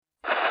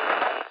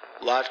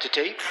Live to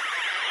tape.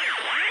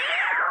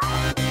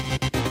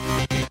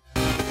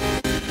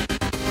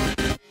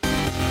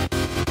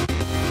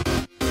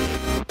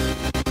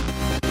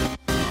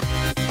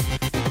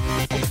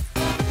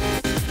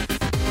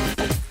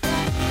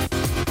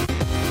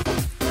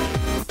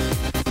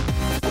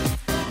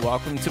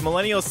 Welcome to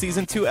Millennial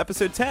Season 2,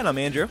 Episode 10. I'm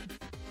Andrew.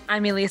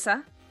 I'm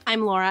Elisa.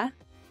 I'm Laura.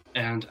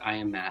 And I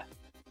am Matt.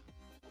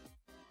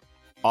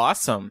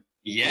 Awesome.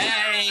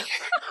 Yay!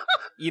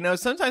 You know,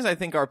 sometimes I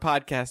think our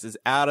podcast is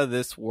out of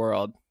this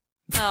world.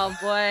 Oh,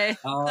 boy.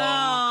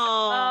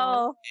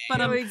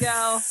 But here we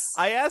go.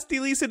 I asked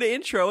Elisa to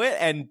intro it,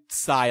 and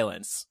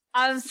silence.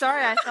 I'm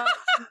sorry. I thought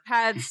you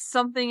had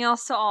something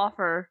else to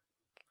offer.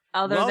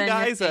 Well,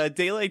 guys, a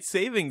daylight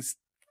savings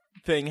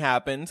thing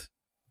happened.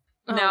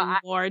 No,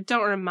 Lord,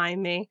 don't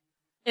remind me.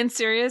 In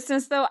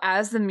seriousness, though,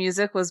 as the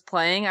music was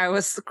playing, I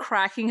was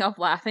cracking up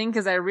laughing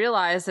because I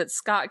realized that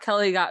Scott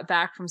Kelly got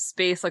back from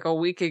space like a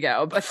week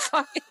ago. But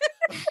fuck it.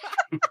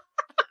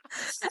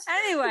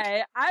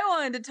 Anyway, I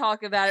wanted to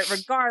talk about it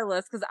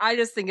regardless because I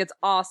just think it's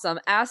awesome.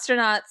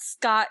 Astronaut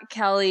Scott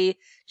Kelly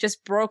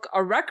just broke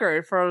a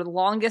record for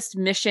longest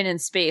mission in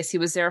space. He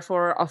was there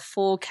for a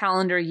full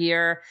calendar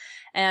year.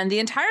 And the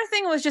entire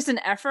thing was just an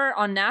effort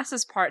on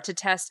NASA's part to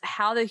test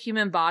how the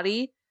human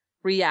body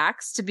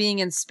reacts to being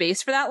in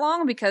space for that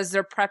long because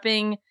they're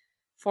prepping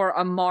for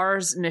a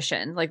Mars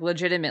mission, like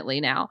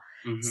legitimately now.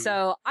 Mm-hmm.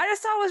 So I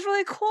just thought it was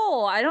really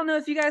cool. I don't know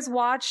if you guys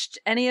watched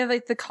any of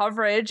like the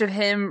coverage of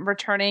him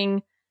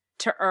returning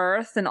to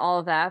Earth and all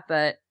of that,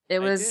 but it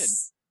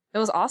was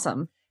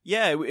awesome.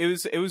 Yeah,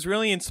 it was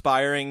really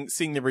inspiring.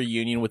 Seeing the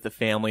reunion with the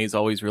family is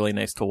always really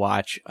nice to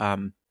watch.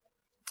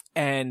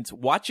 And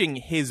watching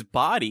his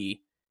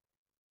body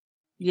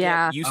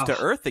get used to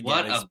Earth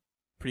again is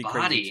pretty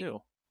crazy too.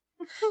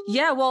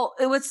 Yeah, well,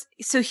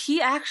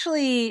 he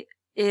actually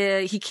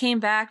he came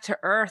back to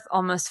Earth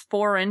almost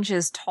 4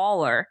 inches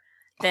taller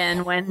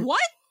than when.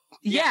 What?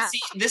 Yeah. See,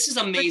 this is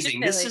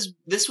amazing.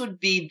 This would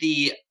be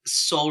the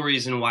sole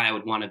reason why I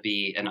would want to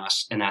be an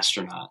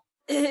astronaut.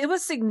 It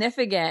was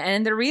significant,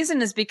 and the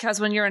reason is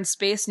because when you're in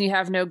space and you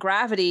have no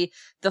gravity,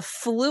 the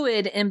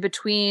fluid in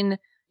between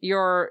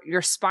your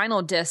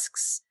spinal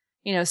discs,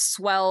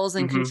 swells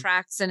and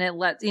contracts, and it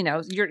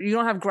you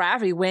don't have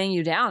gravity weighing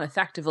you down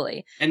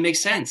effectively. It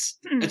makes sense.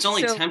 It's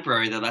only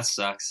temporary though. That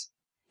sucks.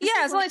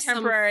 Yeah, it's only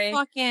temporary.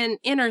 Some fucking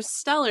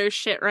interstellar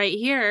shit right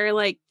here.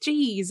 Like,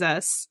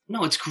 Jesus.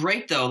 No, it's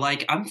great though.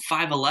 Like, I'm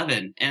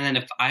 5'11", and then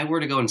if I were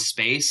to go in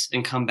space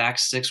and come back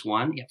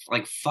 6'1",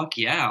 fuck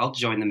yeah, I'll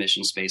join the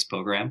mission space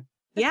program.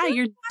 Yeah,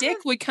 your dick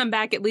would come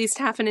back at least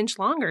half an inch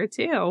longer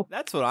too.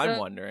 That's what I'm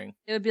wondering.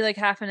 It would be like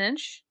half an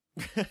inch.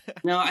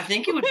 No, I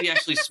think it would be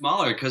actually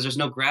smaller because there's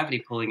no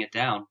gravity pulling it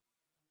down.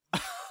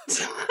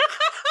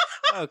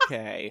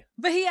 Okay.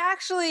 But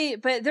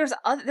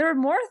there are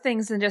more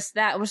things than just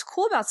that. What's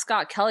cool about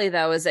Scott Kelly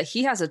though is that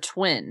he has a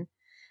twin.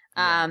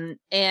 And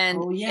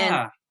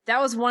that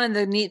was one of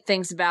the neat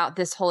things about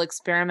this whole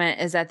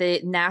experiment is that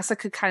NASA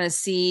could kind of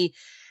see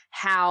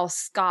how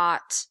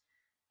Scott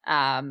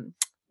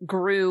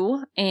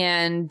grew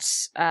and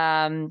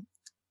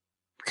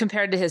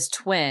compared to his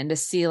twin to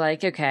see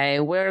like,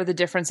 okay, where are the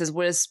differences?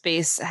 What is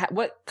space?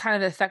 What kind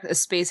of effect is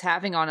space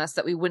having on us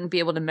that we wouldn't be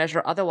able to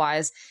measure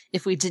otherwise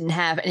if we didn't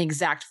have an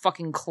exact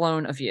fucking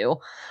clone of you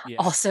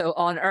also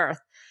on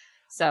Earth?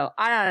 So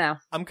I don't know.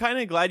 I'm kind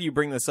of glad you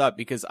bring this up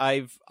because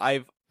I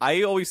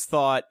always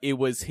thought it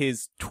was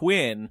his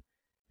twin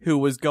who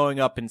was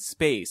going up in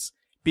space,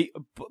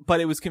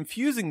 but it was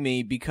confusing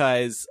me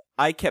because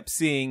I kept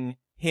seeing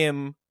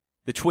him,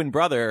 the twin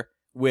brother,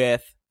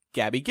 with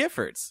Gabby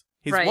Giffords,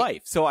 his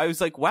wife. So I was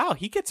like, wow,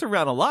 he gets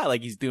around a lot.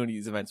 Like he's doing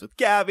these events with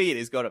Gabby and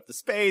he's going up to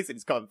space and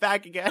he's coming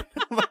back again.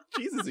 I'm like,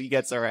 Jesus, he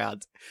gets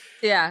around.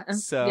 Yeah.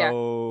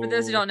 So for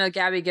those who don't know,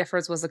 Gabby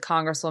Giffords was a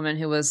congresswoman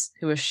who was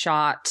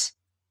shot,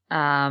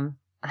 I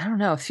don't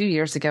know, a few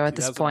years ago at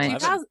this point.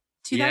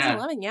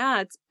 2011.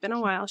 Yeah, it's been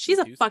a while. She's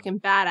a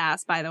fucking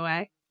badass, by the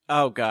way.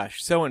 Oh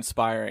gosh, so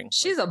inspiring.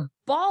 She's a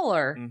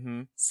baller.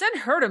 Mm-hmm. Send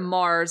her to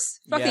Mars.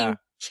 Fucking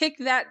kick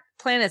that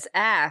planet's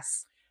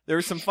ass. There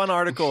were some fun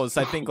articles,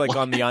 I think, like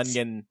on The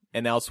Onion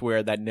and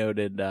elsewhere that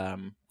noted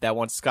that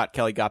once Scott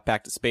Kelly got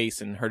back to space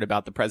and heard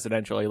about the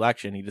presidential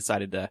election, he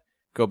decided to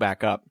go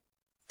back up.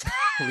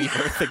 Leave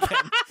Earth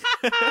again.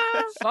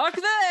 Fuck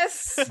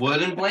this.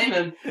 Wouldn't blame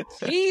him.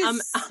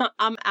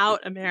 I'm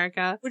out,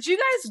 America. Would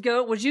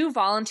you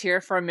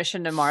volunteer for a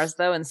mission to Mars,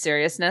 though, in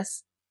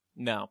seriousness?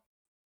 No.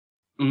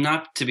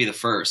 Not to be the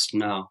first,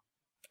 no.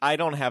 I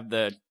don't have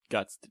the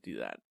guts to do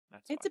that.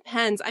 It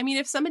depends. I mean,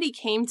 if somebody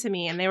came to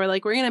me and they were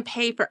like, we're going to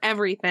pay for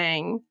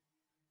everything,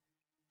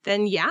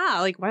 then yeah,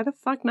 like, why the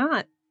fuck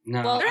not?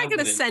 No, well, they're not going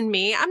to send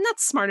me. I'm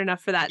not smart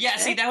enough for that. Yeah, shit.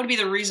 See, that would be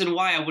the reason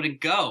why I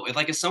wouldn't go.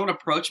 If someone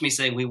approached me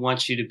saying, we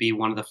want you to be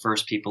one of the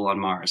first people on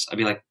Mars, I'd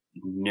be like,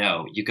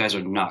 no, you guys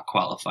are not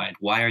qualified.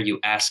 Why are you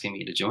asking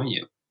me to join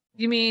you?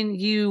 You mean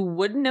you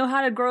wouldn't know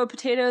how to grow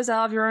potatoes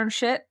out of your own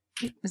shit?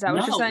 Is that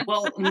what you're saying?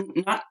 Well,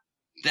 not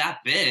that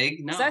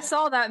big. No. 'Cause I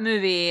saw that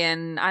movie,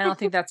 and I don't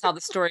think that's how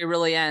the story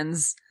really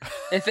ends.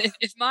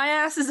 If my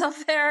ass is up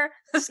there,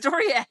 the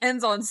story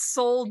ends on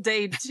Soul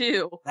Day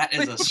 2. That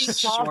is a with me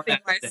short golfing ass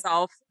day.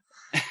 myself.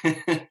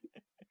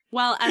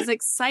 Well, as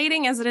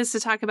exciting as it is to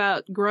talk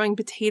about growing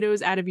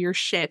potatoes out of your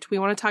shit, we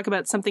want to talk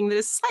about something that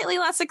is slightly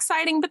less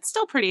exciting, but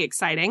still pretty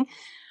exciting.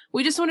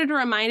 We just wanted to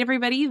remind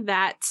everybody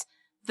that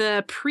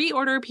the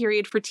pre-order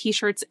period for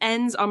t-shirts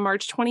ends on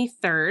March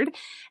 23rd.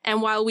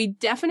 And while we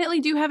definitely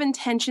do have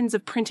intentions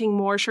of printing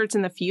more shirts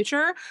in the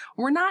future,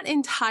 we're not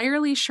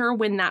entirely sure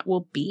when that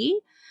will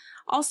be.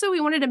 Also, we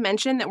wanted to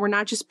mention that we're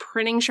not just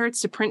printing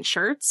shirts to print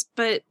shirts,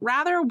 but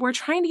rather we're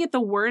trying to get the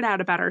word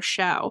out about our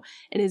show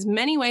in as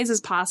many ways as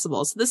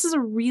possible. So this is a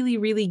really,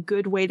 really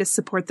good way to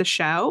support the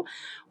show.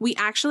 We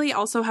actually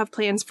also have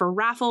plans for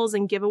raffles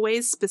and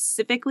giveaways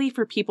specifically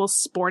for people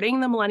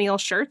sporting the millennial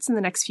shirts in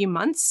the next few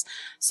months.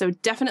 So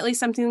definitely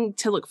something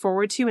to look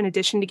forward to in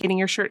addition to getting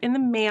your shirt in the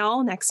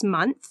mail next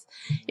month.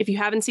 If you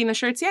haven't seen the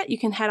shirts yet, you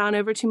can head on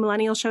over to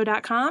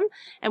millennialshow.com,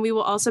 and we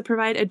will also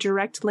provide a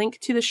direct link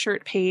to the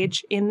shirt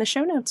page in the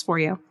show notes for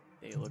you.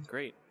 They look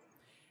great.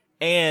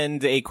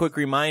 And a quick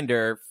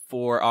reminder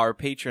for our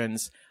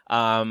patrons,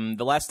 the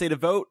last day to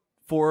vote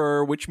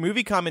for which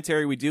movie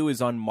commentary we do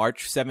is on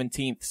March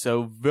 17th.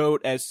 So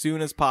vote as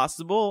soon as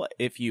possible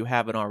if you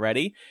haven't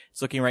already.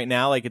 It's looking right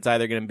now like it's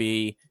either going to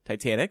be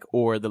Titanic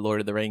or The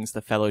Lord of the Rings,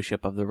 The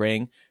Fellowship of the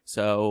Ring.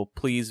 So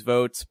please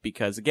vote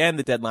because, again,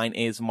 the deadline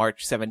is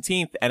March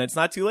 17th. And it's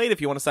not too late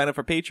if you want to sign up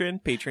for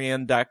Patreon,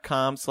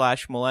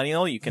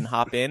 patreon.com/millennial. You can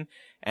hop in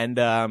and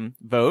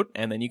vote,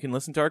 and then you can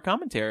listen to our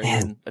commentary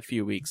in a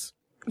few weeks.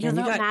 Your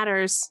vote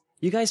matters.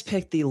 You guys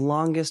picked the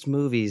longest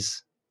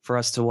movies for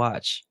us to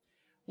watch.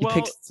 You Well,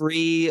 picked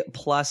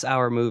 3+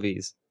 hour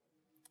movies.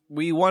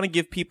 we want to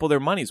give people their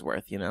money's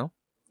worth, you know?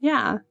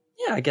 Yeah.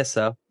 Yeah, I guess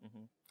so.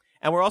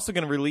 And we're also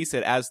going to release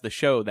it as the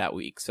show that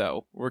week,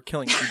 so we're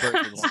killing two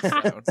birds with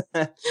one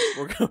stone.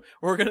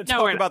 We're going to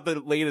talk about the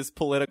latest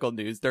political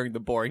news during the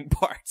boring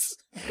parts.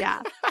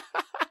 Yeah.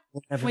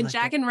 When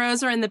Jack and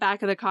Rose are in the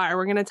back of the car,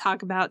 we're going to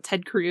talk about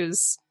Ted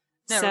Cruz.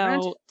 No, we're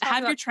gonna So talk have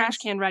your about trash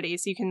can ready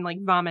so you can like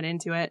vomit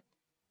into it.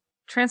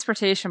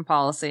 Transportation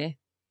policy.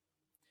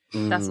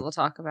 That's what we'll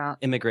talk about.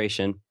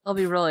 Immigration. It'll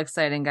be really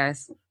exciting,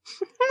 guys.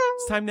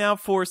 It's time now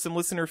for some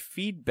listener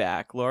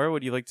feedback. Laura,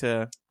 would you like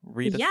to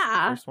read us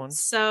the first one?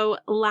 So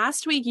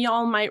last week,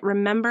 y'all might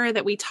remember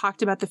that we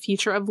talked about the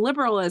future of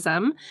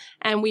liberalism,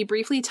 and we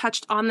briefly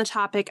touched on the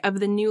topic of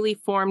the newly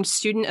formed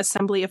Student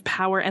Assembly of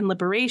Power and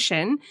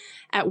Liberation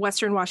at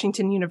Western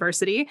Washington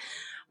University.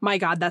 My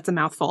God, that's a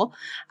mouthful,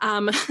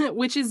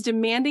 which is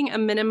demanding a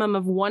minimum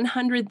of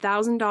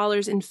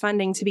 $100,000 in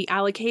funding to be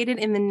allocated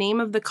in the name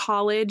of the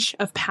College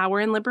of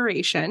Power and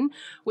Liberation,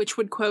 which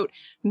would, quote,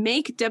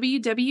 make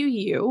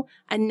WWU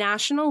a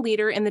national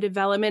leader in the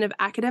development of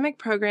academic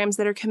programs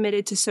that are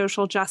committed to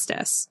social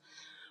justice.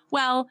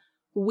 Well,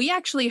 we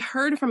actually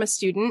heard from a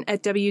student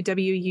at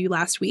WWU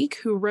last week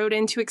who wrote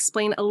in to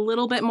explain a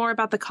little bit more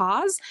about the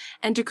cause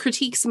and to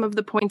critique some of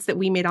the points that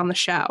we made on the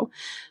show.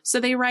 So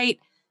they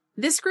write,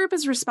 this group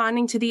is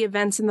responding to the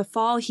events in the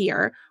fall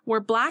here,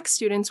 where Black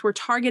students were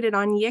targeted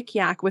on Yik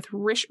Yak with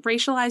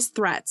racialized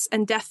threats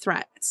and death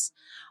threats.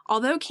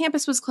 Although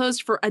campus was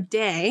closed for a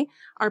day,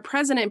 our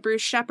president,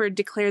 Bruce Shepard,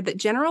 declared that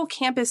general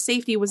campus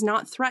safety was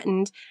not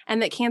threatened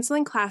and that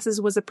canceling classes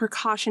was a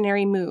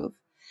precautionary move.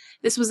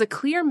 This was a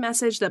clear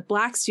message that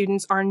Black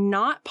students are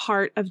not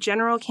part of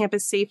general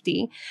campus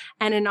safety,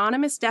 and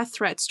anonymous death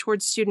threats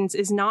towards students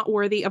is not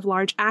worthy of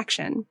large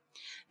action.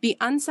 The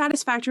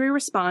unsatisfactory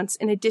response,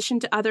 in addition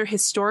to other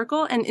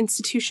historical and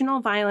institutional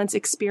violence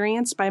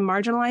experienced by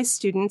marginalized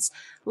students,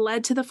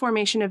 led to the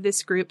formation of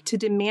this group to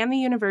demand the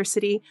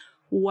university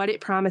what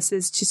it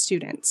promises to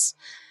students.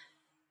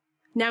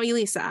 Now,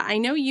 Elisa, I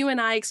know you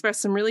and I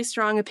expressed some really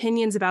strong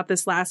opinions about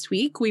this last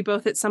week. We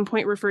both at some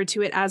point referred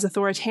to it as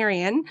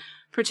authoritarian,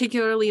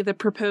 particularly the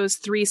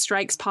proposed 3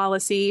 strikes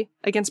policy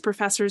against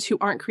professors who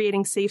aren't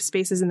creating safe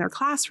spaces in their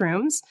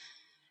classrooms.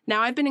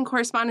 Now, I've been in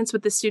correspondence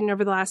with the student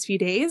over the last few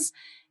days,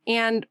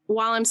 and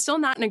while I'm still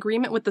not in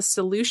agreement with the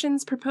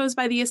solutions proposed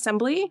by the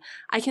assembly,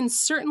 I can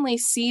certainly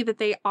see that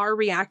they are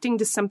reacting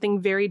to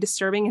something very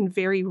disturbing and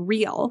very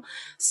real.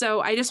 So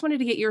I just wanted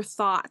to get your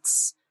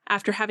thoughts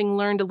after having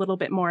learned a little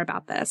bit more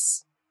about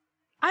this.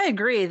 I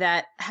agree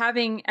that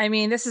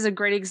this is a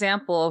great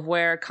example of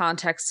where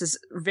context is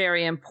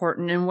very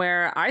important and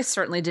where I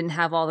certainly didn't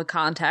have all the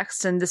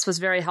context. And this was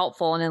very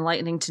helpful and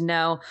enlightening to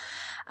know.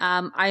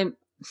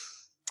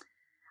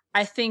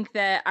 I think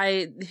that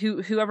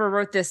whoever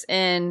wrote this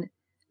in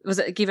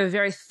gave a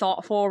very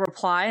thoughtful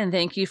reply, and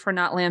thank you for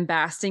not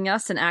lambasting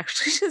us and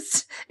actually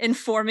just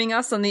informing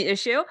us on the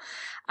issue.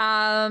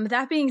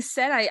 That being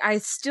said, I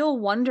still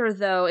wonder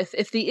though,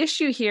 if the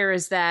issue here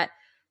is that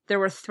there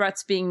were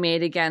threats being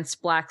made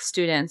against Black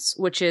students,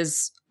 which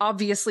is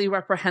obviously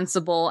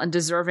reprehensible and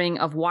deserving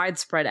of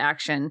widespread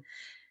action,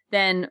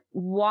 then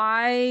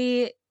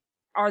why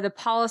are the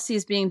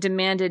policies being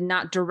demanded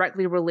not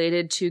directly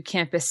related to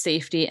campus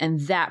safety and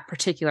that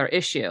particular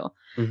issue?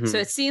 Mhm. So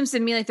it seems to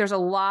me like there's a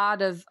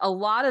lot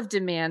of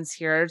demands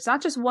here. It's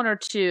not just one or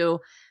two.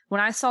 When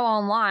I saw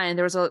online,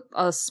 there was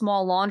a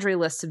small laundry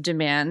list of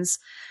demands,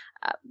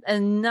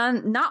 and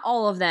not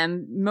all of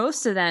them,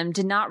 most of them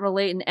did not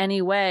relate in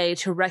any way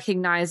to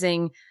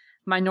recognizing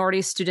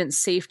minority student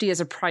safety as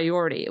a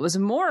priority. It was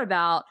more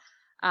about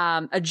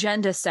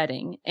agenda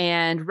setting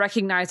and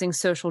recognizing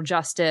social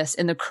justice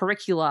in the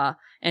curricula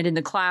and in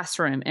the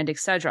classroom and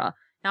etc.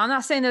 Now, I'm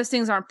not saying those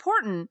things aren't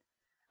important.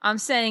 I'm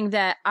saying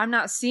that I'm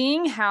not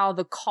seeing how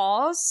the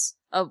cause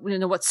of,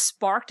 what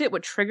sparked it,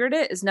 what triggered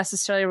it, is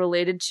necessarily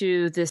related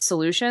to the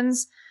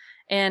solutions.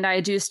 And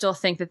I do still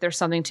think that there's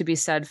something to be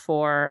said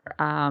for,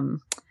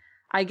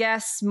 I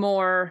guess,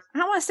 more, I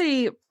don't want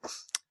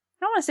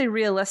to say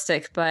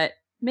realistic, but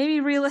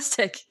maybe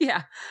realistic.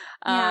 Yeah.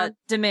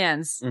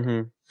 Demands.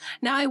 Mm-hmm.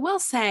 Now, I will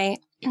say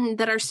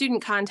that our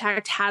student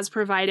contact has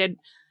provided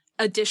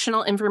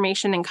additional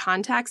information and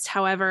context.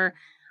 However,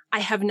 I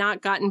have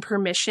not gotten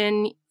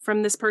permission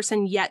from this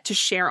person yet to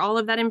share all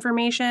of that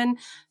information.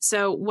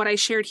 So what I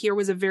shared here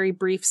was a very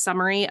brief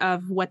summary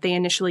of what they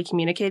initially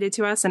communicated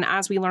to us. And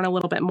as we learn a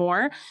little bit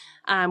more,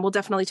 we'll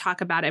definitely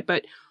talk about it.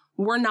 But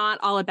we're not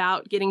all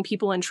about getting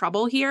people in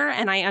trouble here.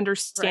 And I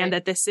understand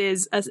that this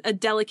is a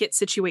delicate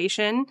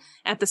situation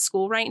at the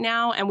school right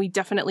now. And we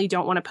definitely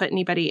don't want to put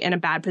anybody in a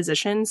bad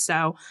position.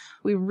 So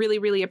we really,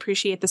 really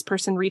appreciate this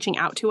person reaching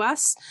out to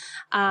us.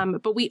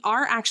 But we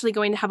are actually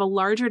going to have a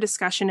larger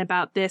discussion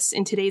about this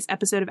in today's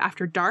episode of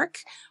After Dark,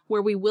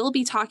 where we will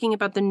be talking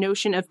about the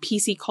notion of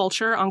PC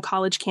culture on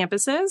college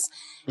campuses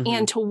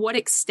and to what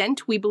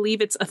extent we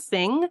believe it's a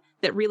thing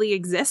that really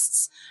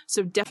exists.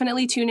 So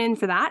definitely tune in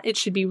for that. It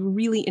should be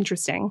really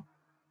interesting.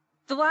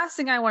 The last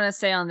thing I want to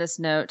say on this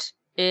note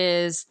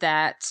is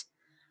that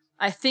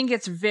I think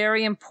it's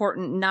very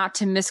important not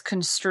to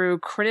misconstrue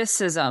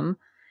criticism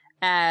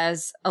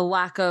as a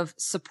lack of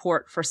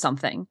support for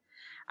something.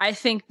 I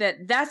think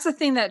that that's the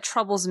thing that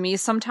troubles me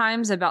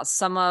sometimes about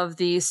some of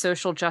the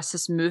social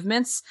justice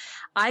movements.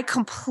 I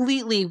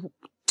completely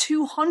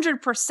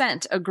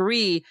 200%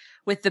 agree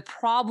with the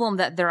problem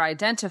that they're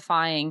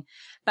identifying,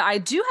 but I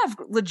do have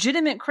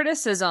legitimate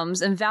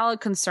criticisms and valid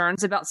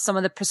concerns about some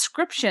of the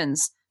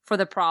prescriptions for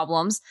the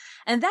problems.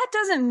 And that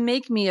doesn't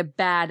make me a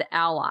bad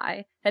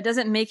ally. That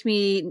doesn't make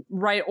me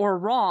right or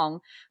wrong,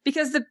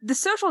 because the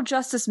social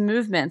justice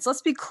movements,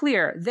 let's be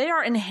clear, they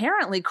are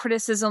inherently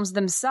criticisms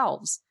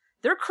themselves.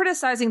 They're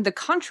criticizing the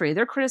country.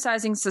 They're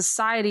criticizing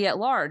society at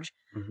large.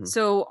 Mm-hmm.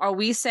 So are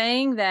we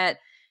saying that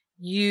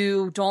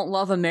you don't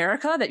love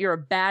America, that you're a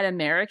bad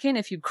American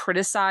if you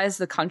criticize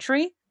the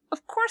country?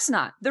 Of course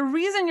not. The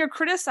reason you're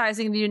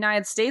criticizing the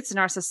United States and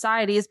our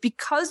society is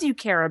because you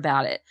care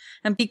about it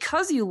and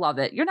because you love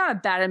it. You're not a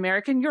bad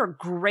American. You're a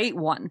great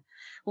one.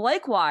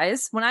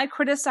 Likewise, when I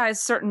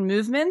criticize certain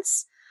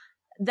movements,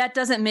 that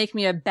doesn't make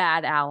me a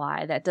bad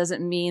ally. That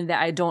doesn't mean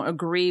that I don't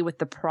agree with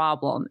the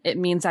problem. It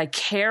means I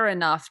care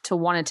enough to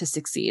want it to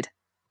succeed.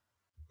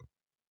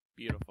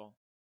 Beautiful.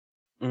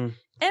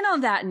 And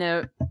on that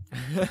note,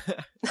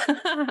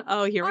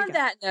 oh, here we go. On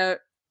that note,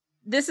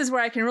 this is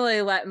where I can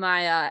really let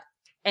my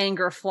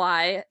anger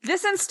fly.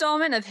 This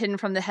installment of Hidden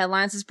from the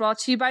Headlines is brought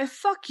to you by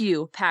Fuck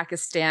You,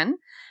 Pakistan,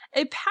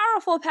 a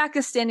powerful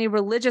Pakistani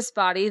religious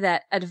body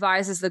that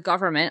advises the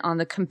government on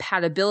the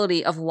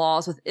compatibility of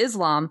laws with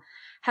Islam,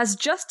 has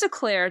just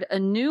declared a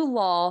new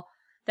law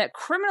that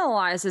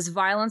criminalizes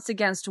violence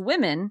against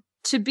women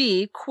to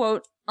be,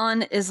 quote,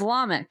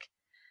 un-Islamic.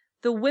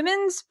 The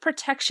Women's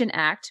Protection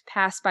Act,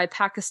 passed by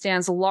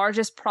Pakistan's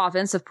largest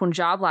province of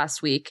Punjab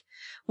last week,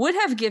 would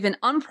have given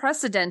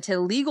unprecedented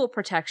legal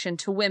protection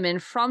to women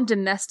from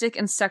domestic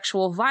and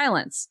sexual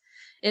violence.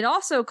 It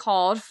also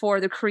called for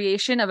the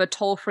creation of a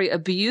toll-free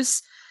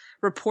abuse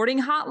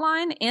reporting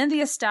hotline and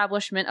the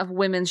establishment of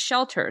women's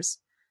shelters.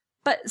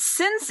 But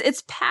since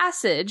its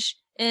passage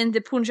in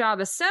the Punjab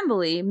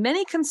Assembly,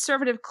 many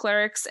conservative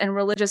clerics and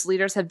religious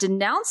leaders have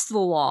denounced the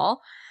law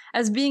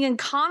as being in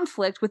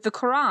conflict with the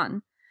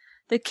Quran.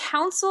 The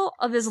Council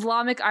of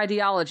Islamic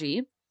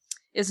Ideology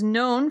is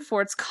known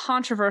for its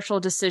controversial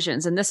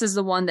decisions, and this is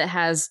the one that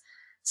has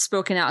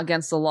spoken out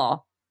against the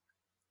law.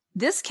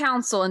 This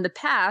council in the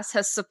past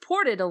has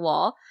supported a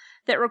law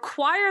that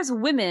requires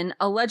women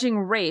alleging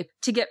rape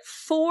to get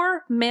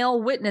 4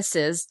 male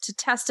witnesses to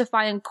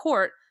testify in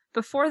court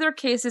before their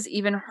case is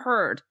even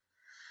heard.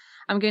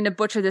 I'm going to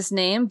butcher this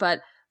name, but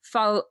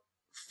Fazlur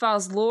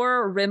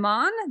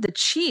Rehman, the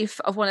chief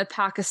of one of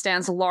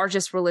Pakistan's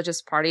largest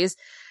religious parties,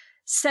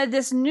 said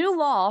this new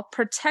law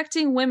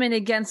protecting women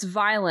against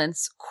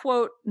violence,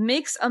 quote,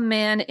 makes a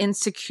man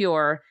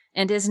insecure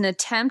and is an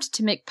attempt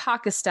to make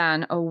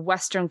Pakistan a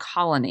Western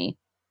colony.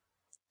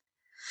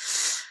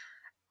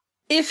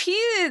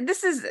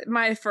 This is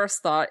my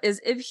first thought, is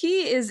if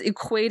he is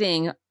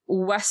equating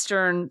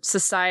Western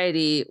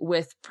society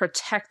with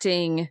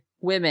protecting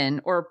women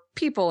or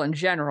people in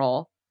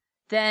general,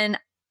 then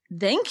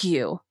thank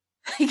you.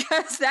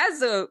 Because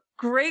that's a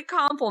great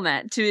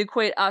compliment to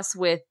equate us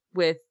with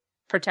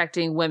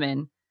protecting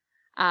women.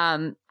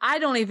 This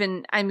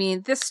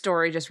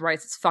story just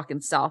writes its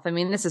fucking self. I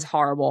mean, this is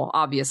horrible,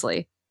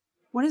 obviously.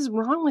 What is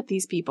wrong with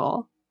these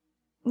people?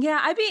 Yeah,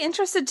 I'd be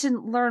interested to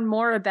learn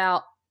more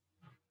about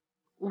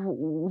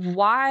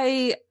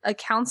why a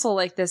council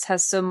like this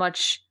has so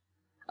much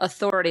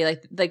authority,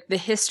 like the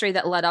history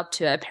that led up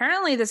to it.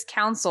 Apparently, this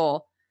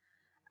council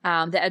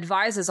that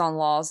advises on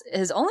laws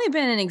has only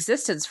been in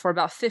existence for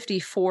about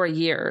 54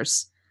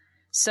 years.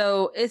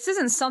 So this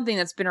isn't something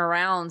that's been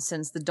around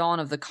since the dawn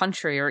of the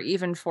country, or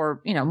even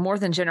for, more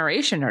than a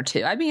generation or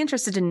two. I'd be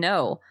interested to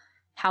know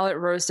how it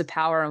rose to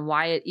power and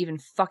why it even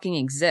fucking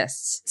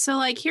exists. So,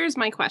 here's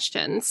my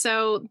question.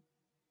 So,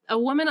 a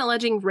woman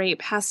alleging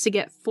rape has to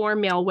get 4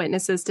 male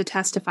witnesses to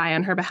testify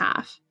on her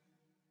behalf.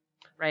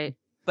 Right.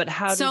 But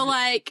how do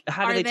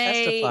they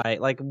testify?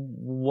 Like,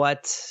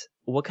 what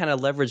kind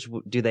of leverage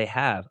do they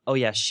have? Oh,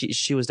 yeah,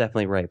 she was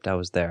definitely raped. I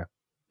was there.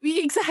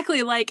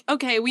 Exactly.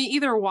 Okay, we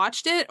either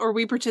watched it or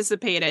we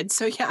participated.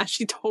 So, yeah,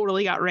 she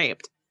totally got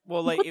raped.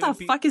 Well, what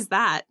the fuck is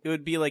that? It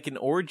would be like an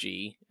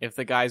orgy if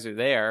the guys are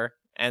there.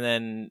 And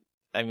then,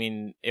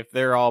 if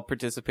they're all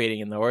participating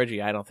in the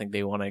orgy, I don't think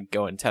they want to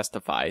go and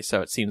testify.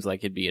 So it seems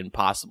like it'd be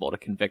impossible to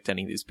convict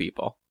any of these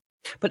people.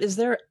 But is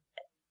there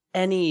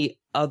any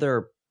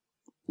other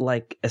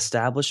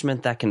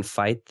establishment that can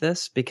fight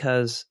this?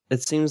 Because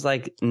it seems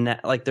like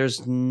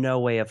there's no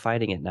way of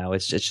fighting it now.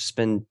 It's just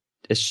been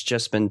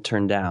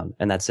turned down,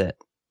 and that's it.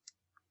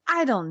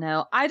 I don't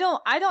know. I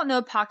don't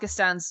know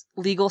Pakistan's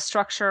legal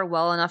structure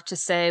well enough to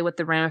say what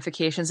the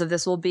ramifications of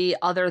this will be,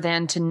 other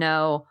than to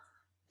know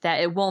that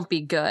it won't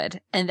be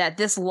good, and that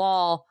this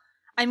law,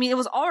 it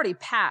was already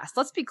passed.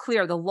 Let's be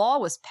clear. The law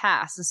was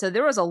passed. And so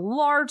there was a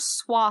large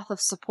swath of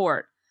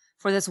support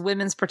for this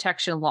women's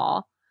protection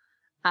law.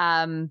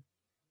 And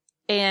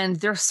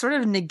they're sort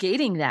of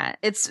negating that.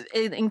 It's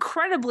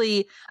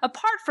incredibly,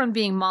 apart from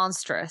being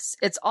monstrous,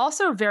 it's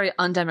also very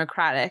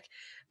undemocratic.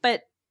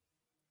 But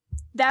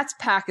that's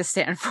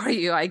Pakistan for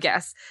you, I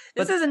guess.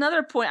 This is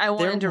another point I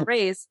wanted to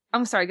raise.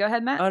 I'm sorry, go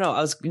ahead, Matt.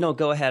 Oh, no,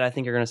 go ahead. I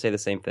think you're going to say the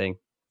same thing.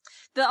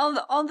 The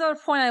other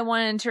point I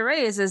wanted to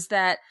raise is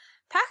that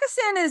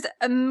Pakistan is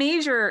a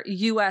major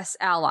U.S.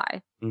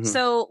 ally. Mm-hmm.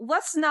 So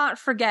let's not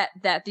forget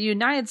that the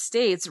United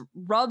States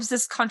rubs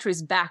this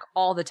country's back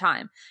all the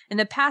time. In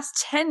the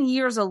past 10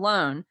 years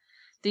alone,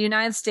 the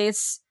United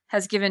States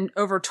has given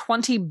over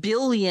 $20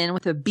 billion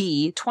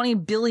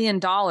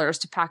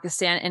to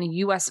Pakistan in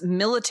U.S.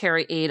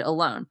 military aid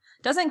alone.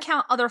 Doesn't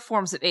count other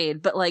forms of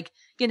aid, but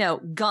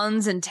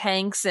guns and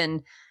tanks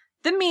and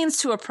the means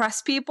to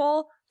oppress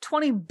people.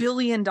 $20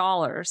 billion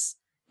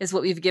is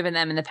what we've given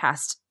them in the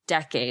past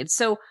decade.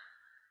 So,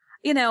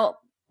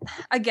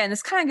 again,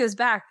 this kind of goes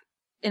back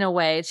in a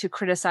way to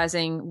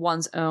criticizing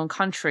one's own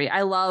country.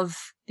 I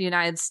love the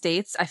United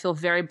States. I feel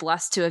very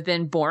blessed to have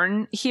been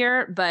born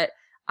here, but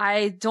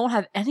I don't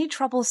have any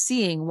trouble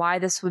seeing why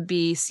this would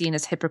be seen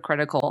as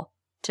hypocritical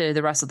to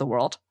the rest of the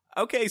world.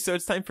 Okay, so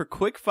it's time for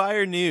Quick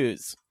Fire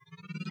News.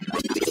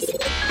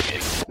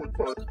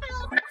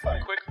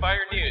 Quick Fire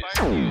News.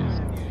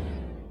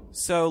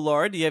 So,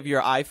 Laura, do you have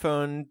your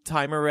iPhone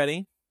timer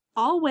ready?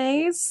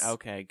 Always.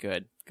 Okay,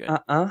 good.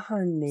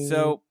 Honey.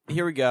 So,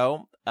 here we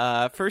go.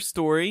 First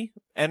story,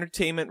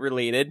 entertainment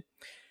related.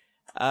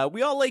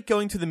 We all like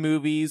going to the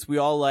movies. We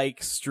all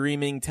like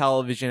streaming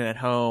television at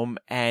home.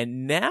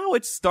 And now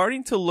it's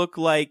starting to look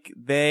like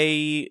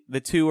the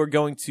two are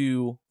going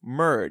to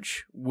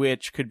merge,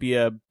 which could be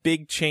a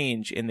big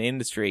change in the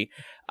industry.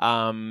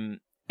 A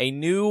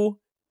new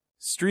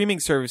streaming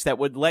service that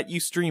would let you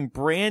stream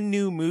brand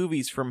new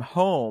movies from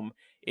home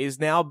is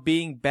now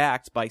being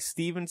backed by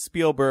Steven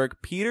Spielberg,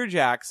 Peter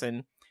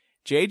Jackson,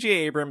 J.J.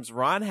 Abrams,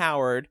 Ron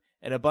Howard,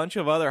 and a bunch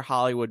of other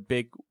Hollywood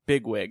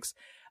bigwigs.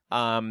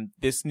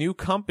 This new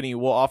company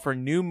will offer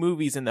new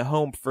movies in the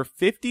home for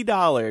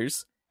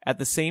 $50 at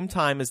the same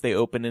time as they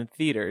open in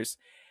theaters.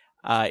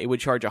 It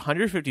would charge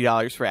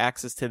 $150 for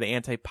access to the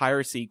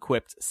anti-piracy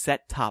equipped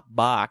set-top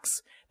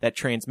box that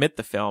transmit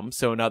the film.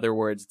 So in other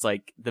words, it's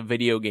like the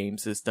video game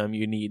system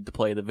you need to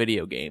play the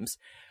video games.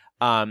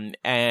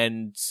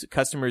 And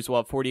customers will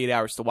have 48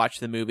 hours to watch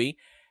the movie.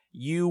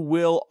 You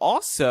will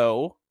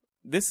also,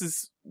 this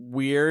is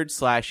weird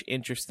 /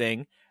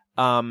 interesting,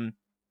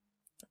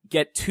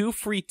 get 2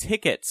 free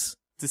tickets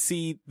to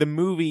see the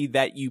movie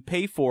that you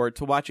pay for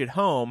to watch at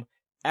home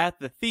at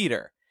the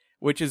theater,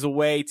 which is a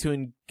way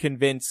to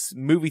convince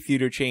movie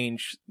theater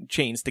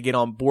chains to get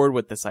on board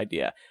with this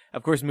idea.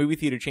 Of course, movie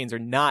theater chains are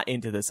not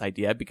into this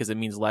idea because it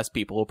means less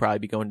people will probably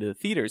be going to the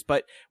theaters.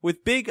 But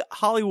with big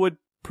Hollywood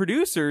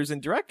producers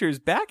and directors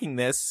backing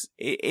this,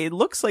 it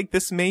looks like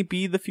this may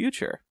be the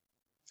future.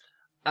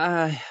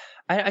 I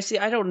see.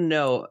 I don't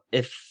know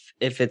if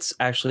it's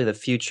actually the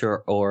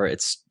future or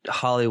it's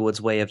Hollywood's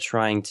way of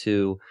trying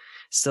to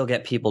still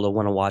get people to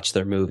want to watch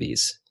their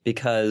movies,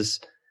 because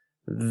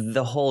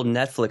the whole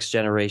Netflix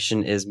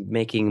generation is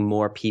making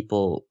more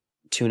people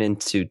tune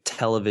into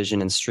television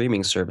and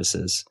streaming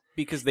services.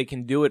 because they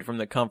can do it from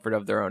the comfort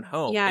of their own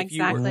home. Yeah, if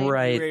you were, exactly.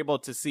 Right. you were able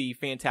to see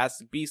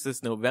Fantastic Beasts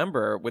this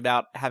November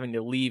without having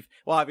to leave.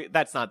 Well, I mean,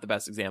 that's not the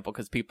best example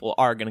because people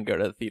are going to go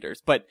to the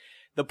theaters. But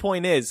the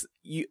point is,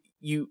 you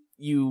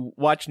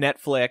watch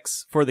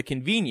Netflix for the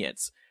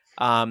convenience.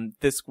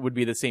 This would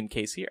be the same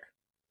case here.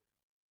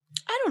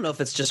 I don't know if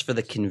it's just for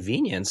the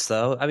convenience,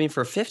 though. I mean,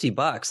 for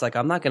 $50, like,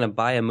 I'm not going to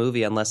buy a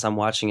movie unless I'm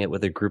watching it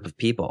with a group of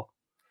people.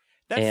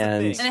 That's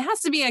And- the thing. And it has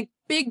to be a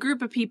big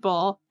group of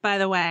people, by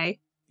the way.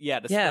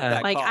 Yeah, to Yeah. split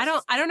that Like,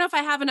 cost. I don't know if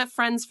I have enough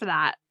friends for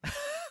that.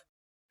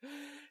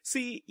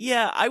 See,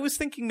 yeah, I was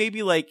thinking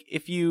maybe like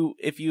if you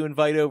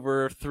invite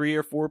over 3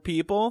 or 4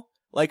 people,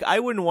 like I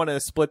wouldn't want to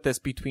split this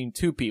between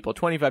 2 people.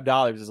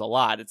 $25 is a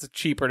lot. It's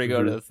cheaper to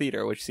go to the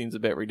theater, which seems a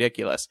bit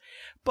ridiculous.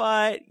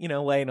 But,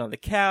 laying on the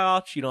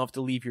couch, you don't have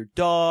to leave your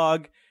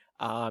dog.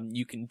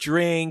 You can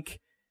drink.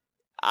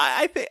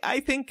 I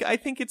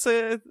think it's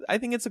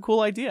a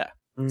cool idea.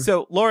 Mm.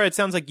 So, Laura, it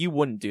sounds like you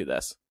wouldn't do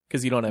this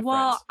because you don't have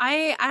Well,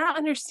 I don't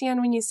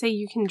understand when you say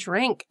you can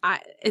drink.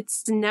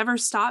 It's never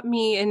stopped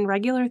me in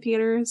regular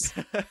theaters.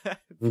 friends.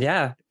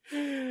 Yeah.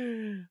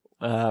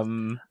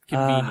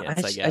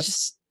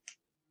 Convenience,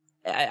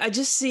 I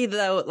just see,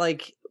 though,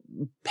 like,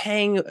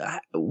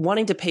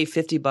 wanting to pay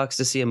 $50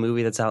 to see a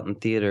movie that's out in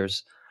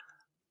theaters.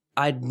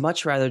 I'd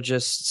much rather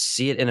just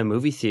see it in a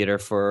movie theater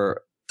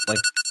for like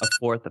a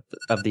fourth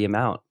of the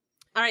amount.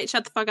 All right,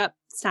 shut the fuck up.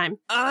 It's time.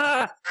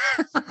 Ah!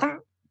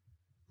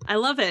 I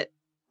love it.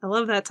 I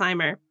love that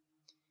timer.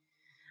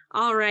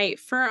 All right,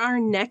 for our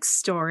next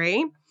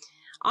story.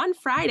 On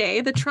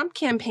Friday, the Trump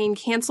campaign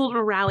canceled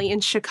a rally in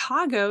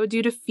Chicago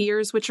due to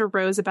fears which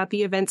arose about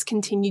the event's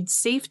continued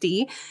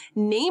safety,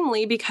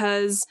 namely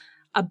because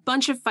a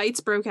bunch of fights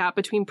broke out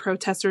between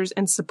protesters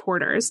and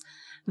supporters.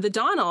 The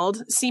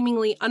Donald,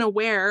 seemingly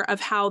unaware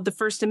of how the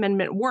First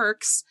Amendment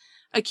works,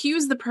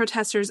 accused the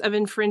protesters of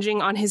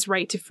infringing on his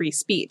right to free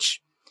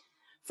speech.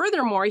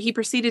 Furthermore, he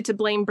proceeded to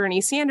blame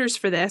Bernie Sanders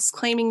for this,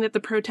 claiming that the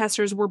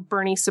protesters were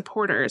Bernie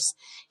supporters.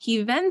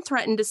 He then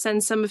threatened to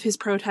send some of his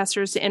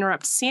protesters to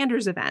interrupt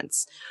Sanders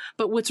events.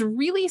 But what's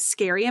really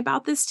scary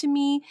about this to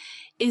me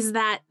is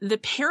that the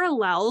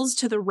parallels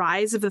to the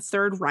rise of the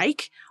Third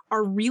Reich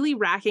are really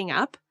racking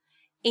up.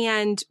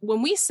 And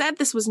when we said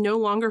this was no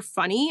longer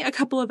funny a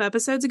couple of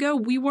episodes ago,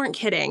 we weren't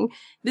kidding.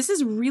 This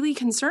is really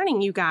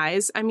concerning, you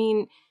guys. I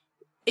mean,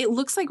 it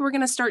looks like we're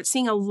going to start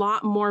seeing a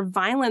lot more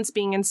violence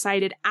being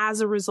incited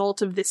as a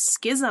result of this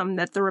schism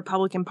that the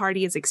Republican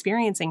Party is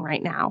experiencing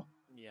right now.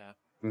 Yeah.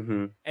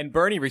 Mm-hmm. And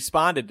Bernie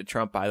responded to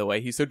Trump, by the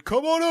way. He said,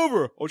 "Come on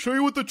over. I'll show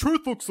you what the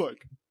truth looks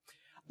like."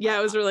 Yeah,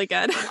 it was really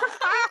good.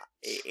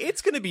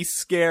 It's going to be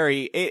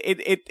scary.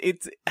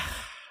 It's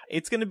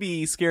going to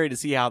be scary to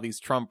see how these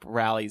Trump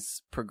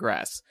rallies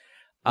progress.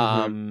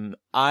 Mhm.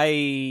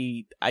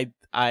 I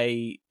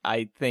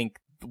think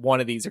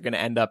one of these are going to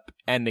end up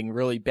ending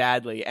really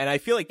badly. And I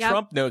feel like Yep.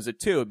 Trump knows it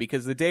too,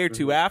 because the day or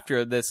two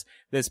after this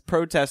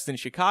protest in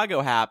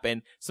Chicago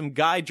happened, some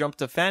guy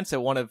jumped a fence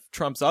at one of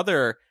Trump's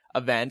other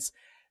events.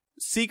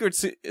 Secret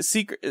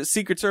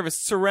Service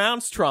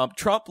surrounds Trump.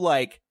 Trump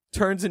like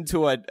turns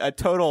into a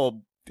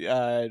total,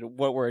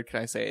 what word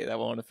can I say that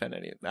won't offend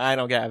anyone? I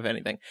don't have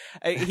anything.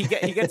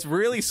 He gets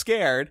really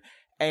scared.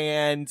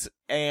 And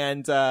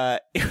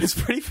it was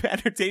pretty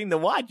entertaining to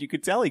watch. You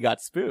could tell he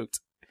got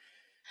spooked.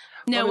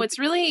 No, what's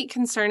really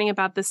concerning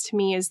about this to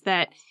me is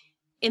that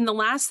in the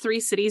last 3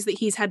 cities that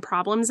he's had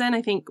problems in,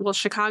 I think,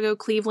 Chicago,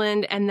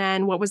 Cleveland, and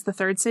then what was the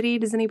third city?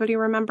 Does anybody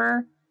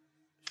remember?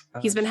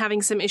 He's been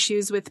having some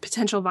issues with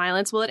potential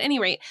violence. Well, at any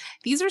rate,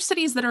 these are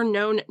cities that are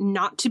known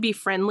not to be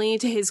friendly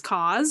to his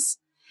cause,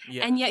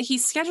 Yeah. and yet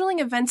he's scheduling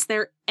events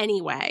there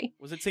anyway.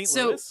 Was it St.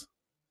 So- Louis?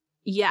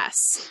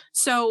 Yes.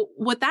 So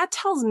what that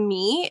tells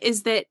me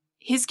is that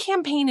his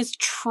campaign is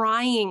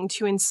trying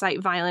to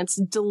incite violence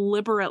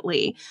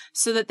deliberately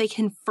so that they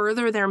can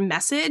further their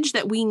message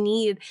that we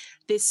need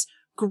this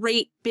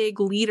great big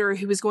leader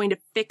who is going to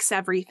fix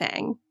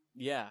everything.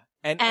 Yeah.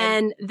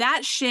 And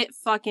that shit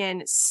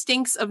fucking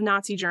stinks of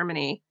Nazi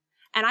Germany.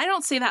 And I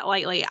don't say that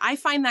lightly. I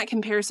find that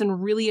comparison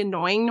really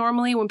annoying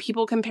normally when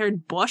people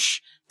compared Bush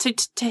to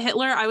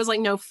Hitler. I was like,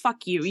 no,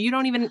 fuck you. You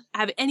don't even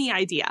have any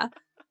idea.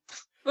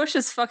 Bush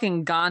is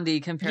fucking Gandhi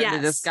compared to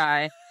this Yes.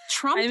 guy.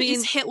 Trump I mean-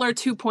 is Hitler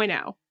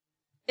 2.0.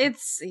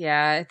 It's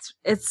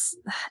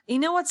you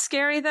know what's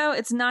scary though?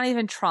 It's not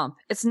even Trump.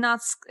 It's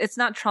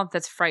not Trump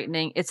that's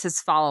frightening. It's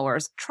his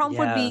followers. Trump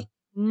would be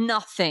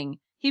nothing.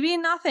 He'd be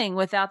nothing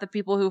without the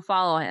people who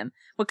follow him.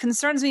 What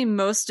concerns me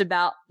most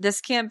about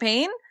this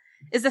campaign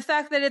is the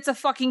fact that it's a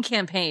fucking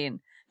campaign.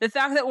 The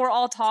fact that we're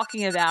all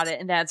talking about it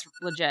and that's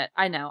legit.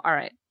 I know. All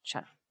right.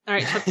 Shut up. All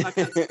right, shut the fuck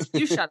up.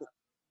 You shut up.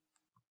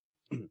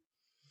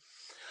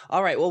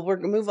 All right, well, we're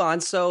going to move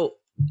on. So,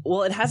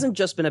 it hasn't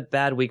just been a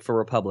bad week for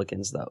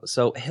Republicans, though.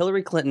 So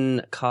Hillary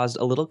Clinton caused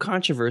a little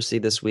controversy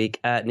this week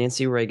at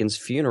Nancy Reagan's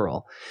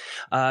funeral.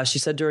 She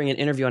said during an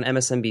interview on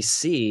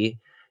MSNBC,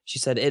 she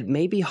said, "It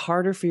may be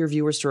harder for your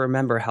viewers to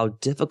remember how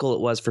difficult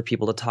it was for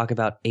people to talk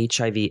about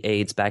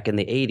HIV/AIDS back in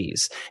the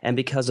 80s. And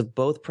because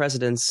both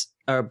presidents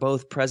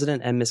both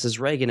President and Mrs.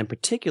 Reagan, in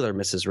particular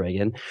Mrs.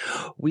 Reagan,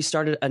 we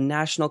started a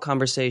national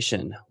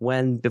conversation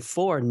when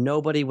before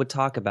nobody would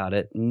talk about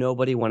it.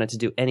 Nobody wanted to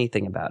do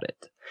anything about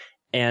it.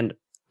 And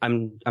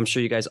I'm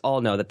sure you guys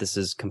all know that this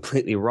is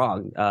completely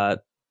wrong.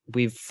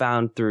 We've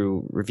found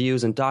through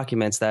reviews and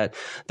documents that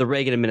the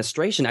Reagan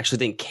administration actually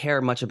didn't care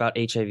much about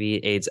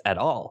HIV/AIDS at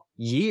all,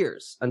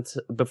 years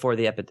until before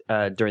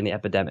during the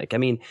epidemic. I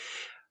mean,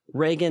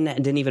 Reagan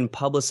didn't even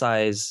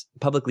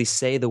publicly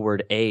say the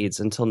word AIDS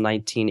until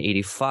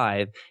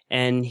 1985,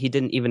 and he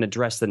didn't even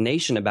address the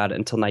nation about it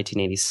until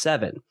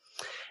 1987.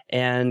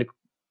 And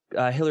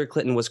Hillary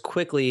Clinton was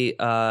quickly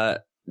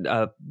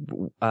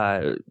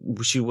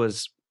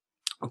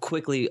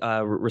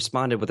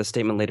responded with a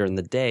statement later in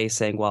the day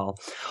saying, while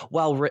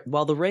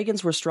the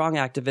Reagans were strong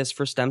activists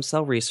for stem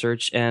cell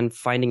research and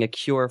finding a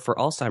cure for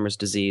Alzheimer's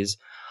disease,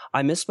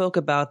 I misspoke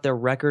about their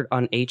record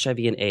on HIV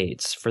and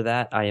AIDS. For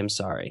that, I am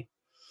sorry.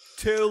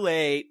 Too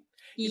late.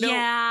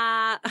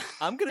 Yeah.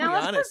 I'm going to be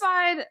Now honest.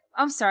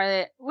 I'm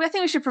sorry. I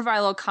think we should provide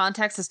a little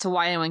context as to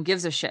why anyone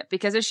gives a shit.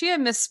 Because if she had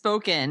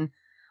misspoken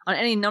on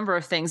any number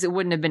of things, it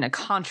wouldn't have been a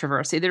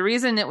controversy. The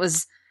reason it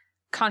was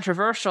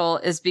controversial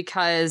is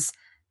because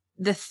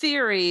the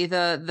theory,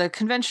 the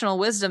conventional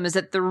wisdom is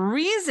that the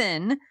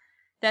reason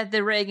that the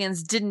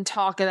Reagans didn't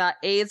talk about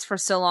AIDS for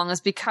so long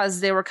is because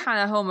they were kind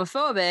of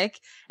homophobic,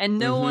 and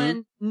no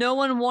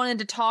one wanted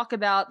to talk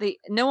about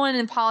no one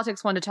in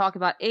politics wanted to talk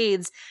about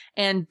AIDS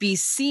and be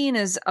seen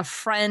as a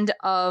friend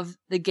of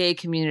the gay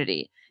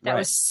community. That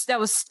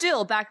was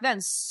still back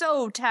then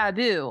so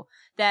taboo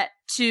that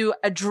to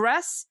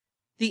address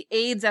the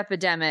AIDS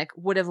epidemic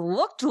would have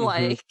looked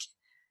like,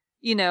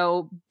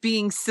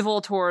 being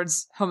civil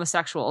towards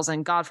homosexuals,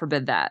 and God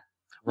forbid that.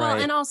 Well,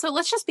 Right. and also,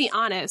 let's just be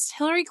honest.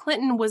 Hillary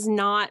Clinton was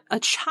not a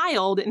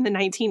child in the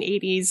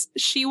 1980s.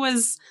 She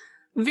was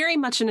very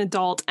much an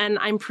adult, and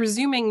I'm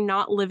presuming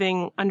not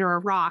living under a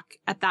rock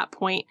at that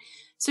point.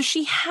 So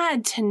she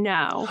had to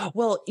know.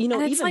 Well, And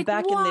it's even like,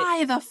 back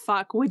why the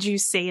fuck would you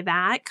say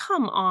that?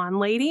 Come on,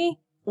 lady.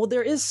 Well,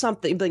 there's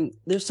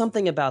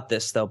something about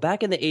this though.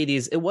 Back in the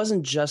 80s, it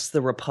wasn't just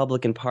the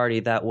Republican Party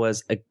that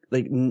was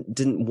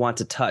didn't want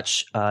to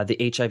touch the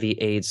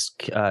HIV/AIDS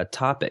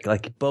topic.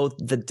 Like both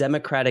the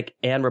Democratic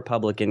and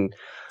Republican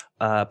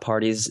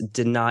parties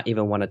did not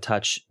even want to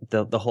touch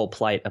the whole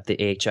plight of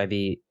the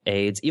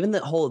HIV/AIDS, even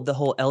the whole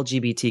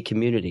LGBT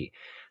community.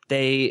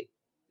 They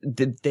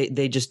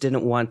just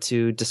didn't want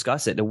to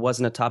discuss it. It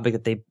wasn't a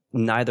topic that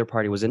neither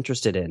party was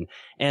interested in.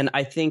 And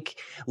I think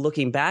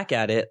looking back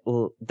at it,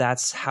 well,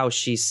 that's how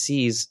she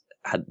sees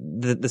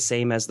the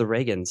same as the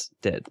Reagans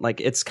did. Like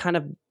it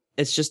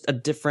was a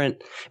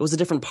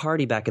different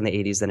party back in the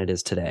 80s than it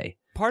is today.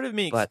 Part of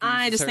me But-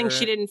 I just think her-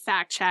 she didn't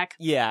fact check.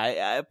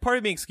 Yeah, part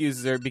of me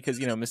excuses her because,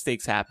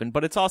 mistakes happen.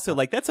 But it's also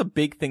like, that's a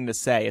big thing to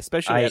say,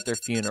 especially at their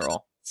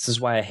funeral. This is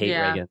why I hate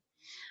Yeah. Reagan.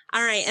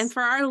 All right. And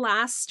for our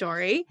last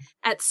story,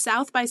 at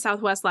South by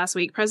Southwest last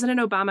week, President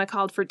Obama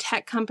called for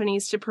tech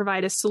companies to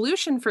provide a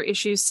solution for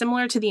issues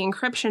similar to the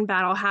encryption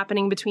battle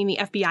happening between the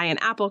FBI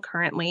and Apple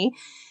currently.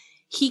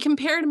 He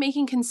compared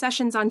making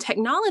concessions on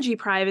technology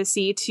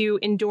privacy to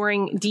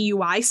enduring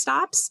DUI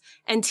stops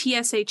and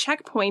TSA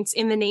checkpoints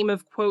in the name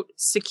of, quote,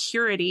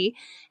 security,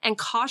 and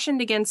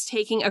cautioned against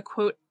taking a,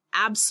 quote,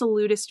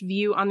 absolutist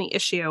view on the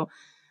issue.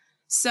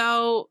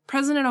 So,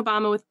 President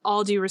Obama, with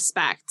all due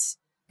respect,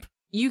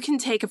 you can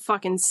take a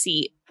fucking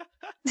seat.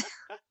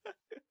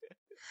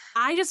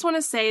 I just want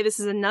to say this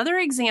is another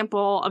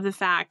example of the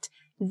fact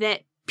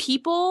that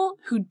people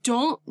who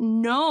don't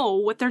know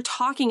what they're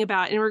talking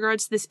about in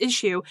regards to this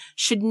issue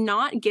should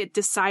not get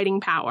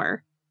deciding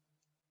power.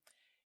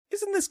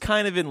 Isn't this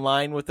kind of in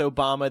line with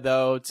Obama,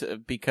 though,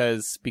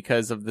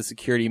 because of the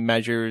security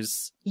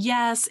measures?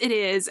 Yes, it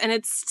is. And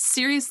it's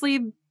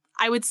seriously,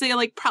 I would say,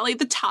 like, probably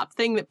the top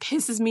thing that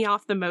pisses me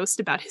off the most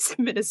about his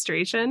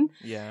administration.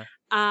 Yeah.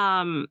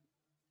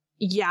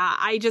 Yeah,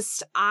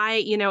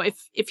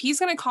 if he's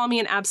going to call me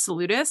an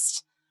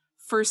absolutist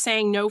for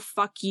saying, no,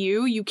 fuck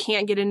you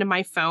can't get into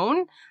my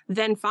phone,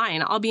 then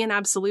fine, I'll be an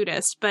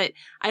absolutist. But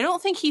I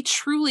don't think he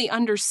truly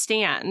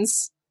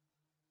understands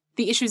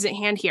the issues at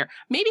hand here.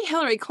 Maybe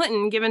Hillary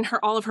Clinton, given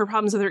all of her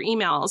problems with her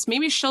emails,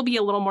 maybe she'll be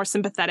a little more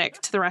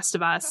sympathetic to the rest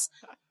of us.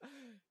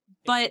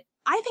 But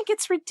I think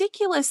it's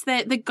ridiculous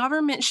that the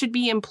government should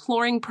be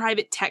imploring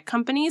private tech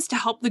companies to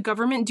help the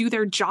government do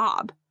their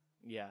job.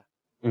 Yeah.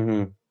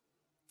 Mm-hmm.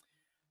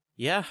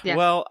 Yeah. Yeah.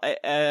 Well,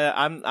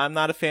 I'm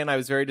not a fan. I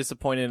was very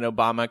disappointed in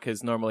Obama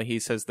because normally he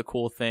says the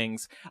cool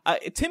things.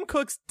 Tim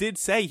Cook did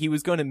say he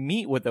was going to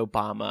meet with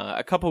Obama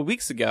a couple of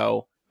weeks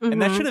ago,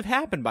 and that Mhm. should have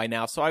happened by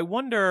now. So I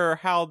wonder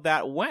how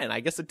that went.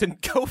 I guess it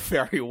didn't go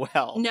very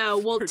well. No,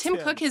 well, for Tim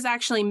Cook has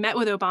actually met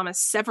with Obama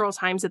several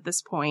times at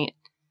this point.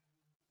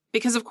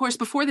 Because, of course,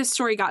 before this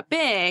story got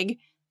big,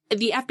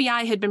 the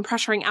FBI had been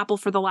pressuring Apple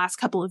for the last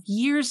couple of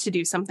years to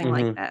do something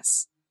like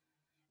this.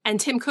 And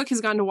Tim Cook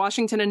has gone to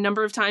Washington a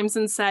number of times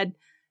and said,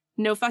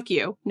 no fuck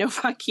you, no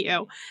fuck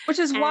you. Which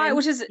is why, And-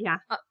 which is, yeah.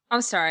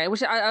 I'm sorry,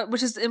 which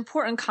is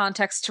important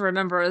context to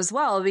remember as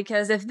well,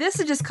 because if this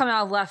had just come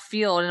out of left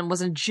field and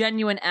was a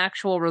genuine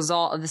actual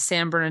result of the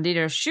San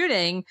Bernardino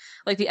shooting,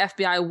 like the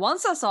FBI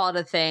wants us all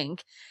to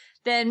think,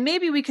 then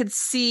maybe we could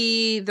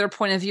see their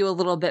point of view a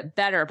little bit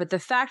better. But the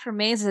fact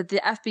remains that the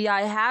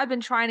FBI had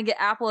been trying to get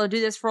Apple to do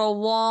this for a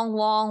long,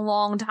 long,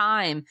 long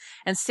time.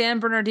 And San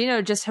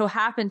Bernardino just so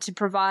happened to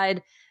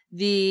provide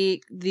the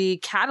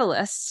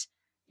catalyst,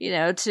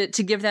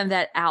 to give them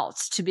that out,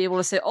 to be able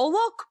to say, oh,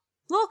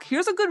 look,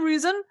 here's a good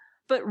reason.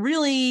 But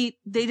really,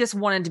 they just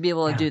wanted to be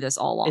able to do this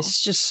all along.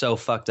 It's just so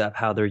fucked up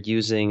how they're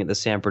using the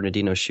San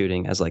Bernardino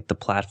shooting as like the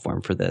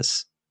platform for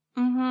this.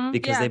 Mm-hmm.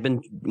 Because Yeah. they've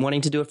been wanting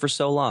to do it for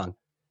so long.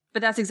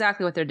 But that's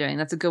exactly what they're doing.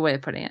 That's a good way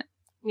of putting it.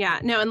 Yeah,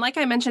 no, and like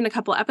I mentioned a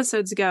couple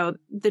episodes ago,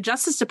 the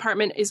Justice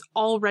Department is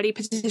already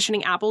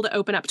petitioning Apple to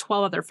open up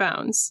 12 other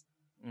phones.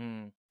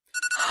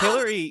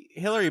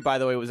 Hillary, by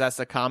the way, was asked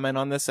to comment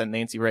on this at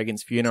Nancy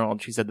Reagan's funeral,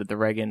 and she said that the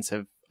Reagans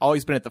have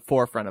always been at the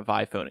forefront of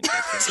iPhoning.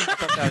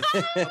 I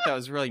thought that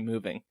was really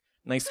moving.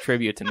 Nice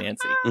tribute to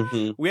Nancy.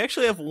 Mm-hmm. We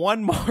actually have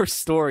one more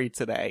story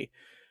today.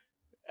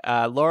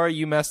 Laura,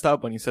 you messed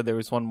up when you said there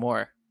was one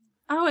more.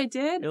 Oh, I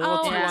did? You're a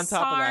little Oh, too I'm on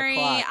top of that sorry.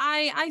 clock.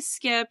 I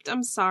skipped.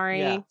 I'm sorry.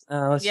 Yeah.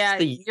 Oh, it's Yeah, just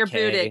the you're UK.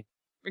 booted.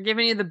 We're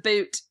giving you the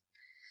boot.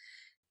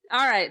 All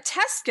right.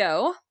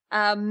 Tesco,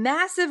 a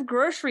massive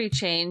grocery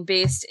chain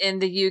based in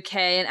the UK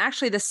and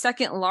actually the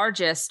second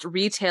largest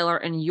retailer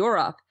in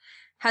Europe,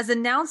 has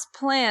announced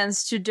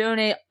plans to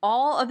donate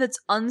all of its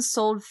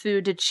unsold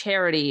food to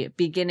charity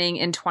beginning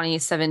in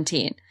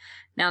 2017.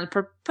 Now,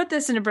 to put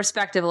this into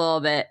perspective a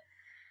little bit,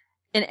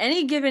 in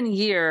any given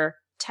year,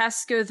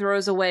 Tesco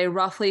throws away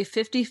roughly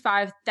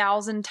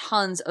 55,000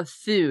 tons of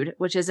food,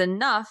 which is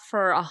enough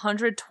for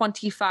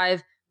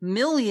 125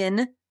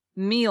 million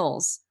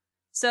meals.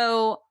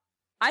 So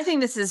I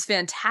think this is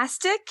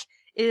fantastic.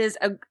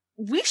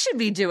 We should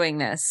be doing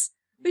this.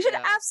 We should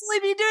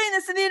absolutely be doing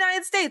this in the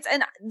United States.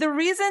 And the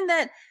reason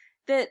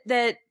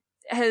that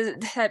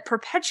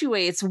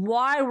perpetuates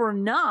why we're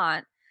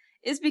not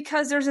is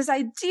because there's this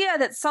idea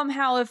that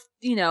somehow if,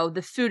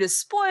 the food is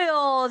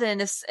spoiled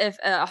and if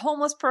a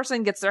homeless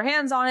person gets their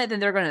hands on it, then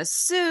they're going to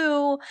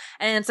sue.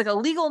 And it's like a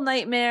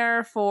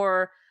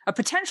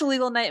potential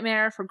legal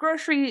nightmare for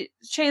grocery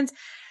chains.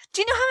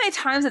 Do you know how many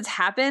times it's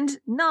happened?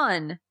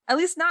 None. At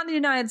least not in the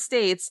United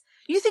States.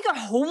 You think a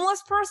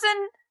homeless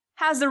person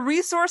has the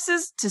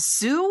resources to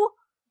sue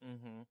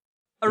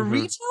a Mhm.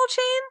 retail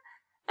chain?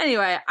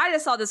 Anyway, I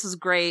just thought this was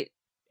great.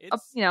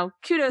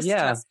 Kudos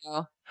Yeah. to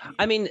Tesco.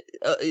 I mean,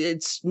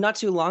 it's not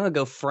too long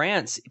ago,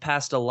 France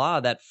passed a law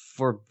that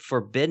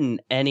forbidden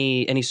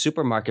any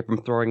supermarket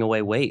from throwing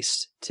away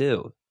waste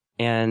too.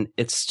 And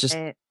it's just,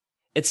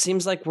 it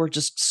seems like we're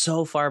just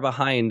so far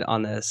behind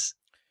on this.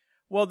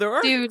 Well, there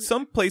are Dude.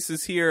 some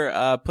places here,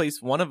 place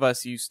one of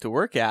us used to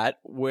work at,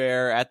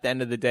 where at the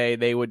end of the day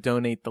they would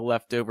donate the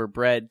leftover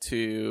bread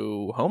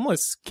to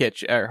homeless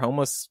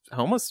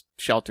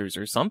shelters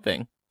or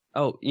something.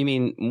 Oh, you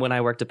mean when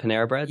I worked at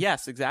Panera Bread?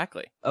 Yes,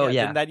 exactly. Oh,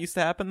 yeah. Didn't that used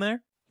to happen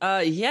there?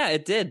 Yeah,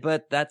 it did,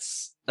 but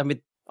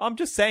I'm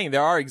just saying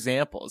there are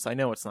examples. I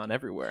know it's not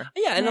everywhere.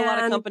 yeah, and a lot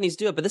of Man. companies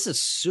do it, but this is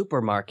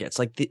supermarkets.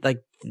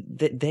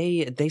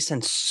 They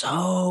send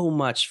so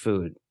much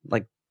food.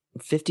 Like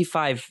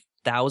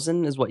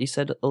 55,000 is what you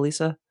said,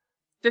 Elisa?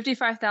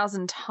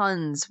 55,000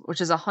 tons,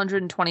 which is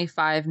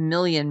 125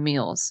 million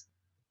meals.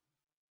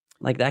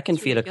 Like that can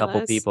It's feed a couple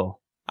ridiculous.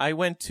 people. I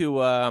went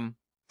to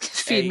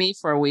Feed Hey. me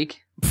for a week.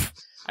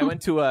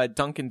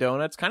 Dunkin'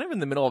 Donuts, kind of in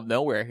the middle of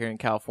nowhere here in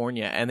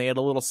California, and they had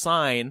a little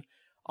sign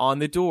on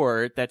the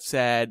door that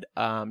said,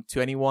 to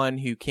anyone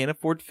who can't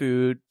afford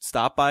food,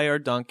 stop by our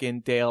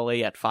Dunkin'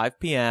 daily at 5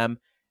 p.m.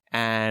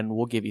 and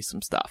we'll give you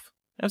some stuff.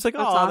 I was like,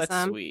 That's oh, that's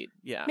awesome. sweet.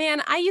 Yeah.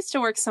 Man, I used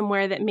to work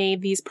somewhere that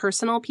made these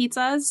personal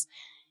pizzas,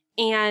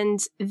 and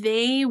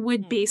they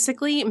would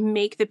basically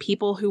make the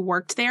people who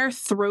worked there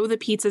throw the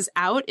pizzas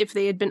out if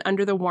they had been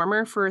under the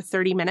warmer for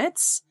 30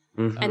 minutes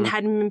Mhm. and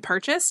hadn't been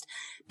purchased.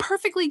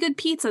 Perfectly good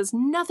pizzas,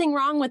 nothing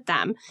wrong with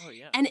them. Oh,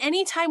 yeah. And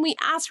anytime we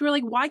asked, we were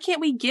like, why can't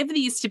we give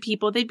these to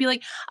people? They'd be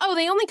like, oh,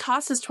 they only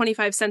cost us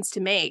 25 cents to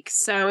make,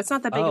 so it's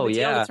not that big Oh, of a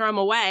deal yeah. to throw them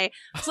away.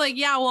 It's like,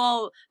 yeah,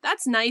 well,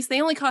 that's nice. They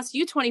only cost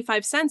you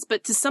 25 cents,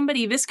 but to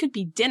somebody, this could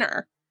be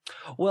dinner.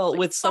 Well, Like,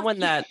 with someone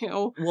fuck that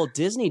you. Well,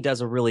 Disney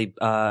does a really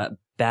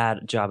bad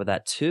job of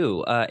that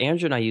too.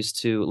 Andrew and I used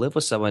to live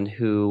with someone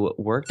who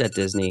worked at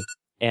Disney,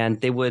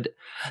 and they would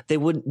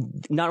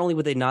not only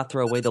would they not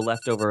throw away the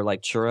leftover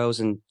like churros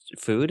and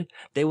food,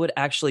 they would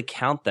actually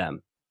count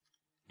them,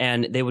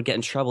 and they would get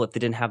in trouble if they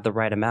didn't have the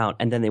right amount,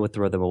 and then they would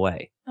throw them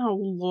away. Oh,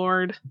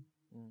 Lord.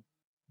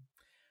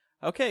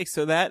 Okay,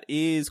 so that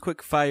is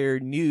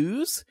quickfire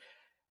news.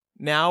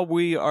 Now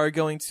we are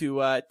going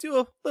to do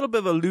a little bit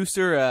of a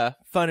looser,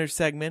 funner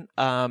segment.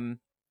 A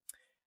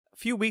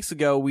few weeks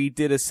ago, we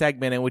did a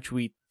segment in which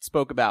we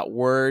spoke about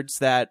words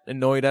that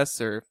annoyed us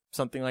or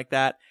something like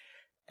that.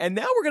 And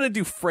now we're going to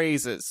do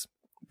phrases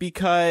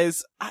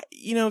because,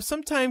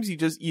 sometimes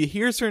you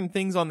hear certain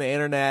things on the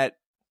internet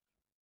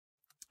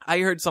I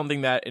heard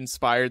something that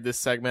inspired this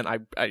segment. I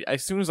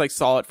as soon as I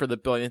saw it for the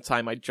billionth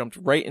time, I jumped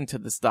right into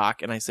this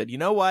doc and I said, you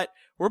know what?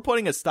 We're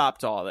putting a stop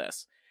to all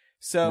this.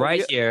 So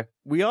Right here.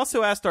 we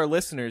also asked our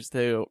listeners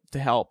to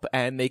help,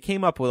 and they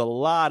came up with a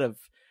lot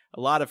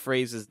of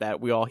phrases that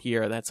we all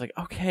hear. That's like,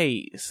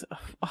 okay,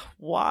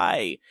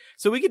 why?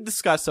 So we could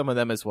discuss some of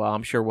them as well.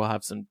 I'm sure we'll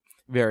have some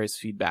various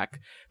feedback.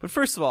 But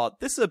first of all,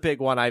 this is a big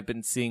one I've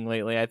been seeing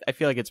lately. I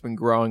feel like it's been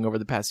growing over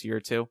the past year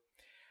or two.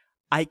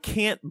 I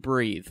can't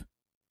breathe.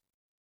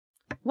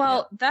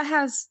 Well,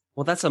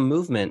 That's a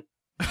movement,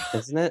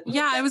 isn't it?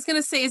 Yeah, I was going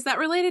to say, is that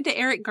related to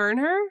Eric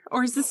Garner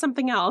or is this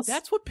something else?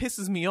 That's what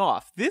pisses me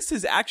off. This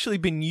has actually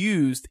been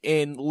used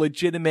in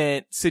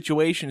legitimate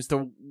situations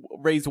to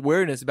raise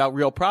awareness about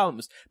real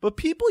problems. But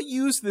people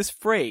use this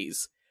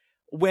phrase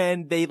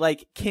when they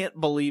like can't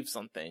believe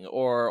something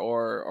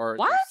or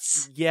What?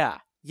 Yeah.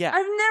 I've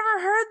never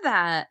heard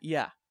that.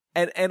 Yeah.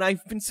 And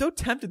I've been so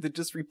tempted to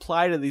just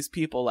reply to these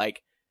people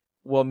like,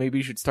 well, maybe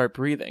you should start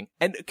breathing.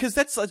 And cause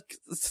that's like,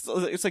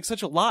 it's like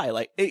such a lie.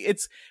 Like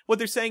it's what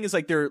they're saying is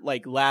like, they're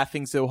like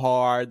laughing so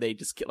hard. They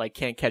just like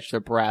can't catch their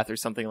breath or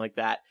something like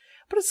that.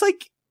 But it's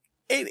like,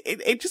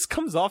 it just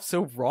comes off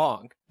so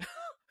wrong.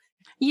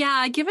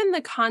 Yeah, given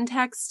the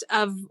context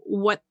of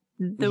what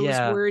those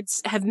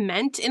words have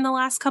meant in the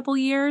last couple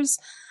years,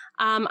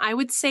 I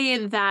would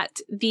say that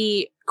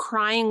the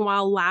crying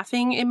while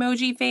laughing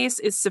emoji face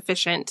is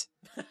sufficient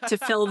to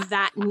fill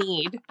that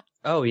need.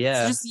 Oh,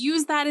 yeah. So just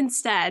use that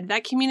instead.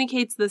 That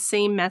communicates the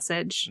same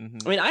message.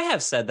 Mm-hmm. I mean, I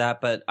have said that,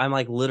 but I'm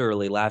like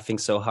literally laughing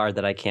so hard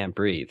that I can't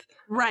breathe.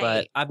 Right.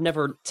 But I've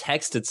never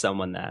texted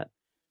someone that.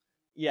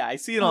 Yeah, I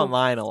see it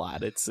online a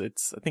lot. I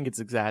think it's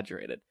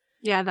exaggerated.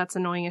 Yeah, that's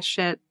annoying as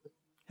shit.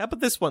 How about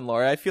this one,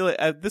 Laura? I feel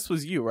like this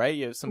was you, right?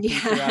 You have some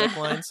patriotic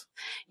lines.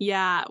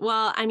 Yeah.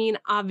 Well, I mean,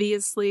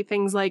 obviously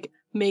things like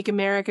 "Make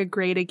America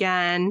Great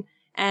Again"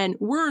 and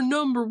 "We're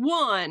number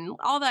one,"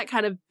 all that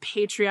kind of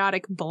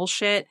patriotic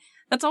bullshit.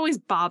 That's always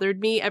bothered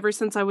me ever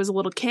since I was a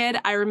little kid.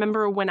 I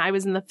remember when I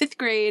was in the 5th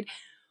grade,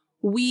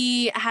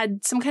 we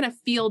had some kind of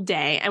field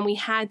day and we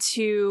had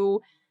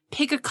to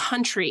pick a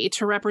country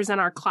to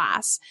represent our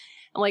class.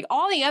 And like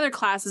all the other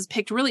classes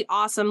picked really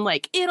awesome,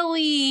 like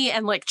Italy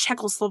and like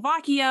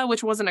Czechoslovakia,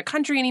 which wasn't a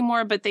country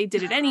anymore, but they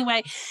did it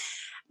anyway.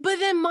 But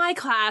then my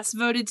class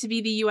voted to be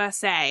the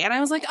USA. And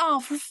I was like, oh,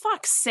 for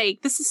fuck's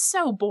sake, this is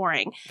so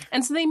boring.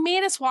 And so they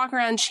made us walk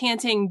around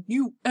chanting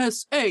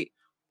USA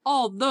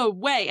all the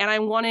way. And I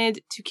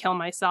wanted to kill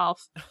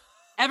myself.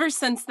 Ever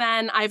since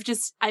then, I've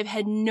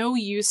had no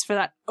use for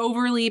that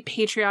overly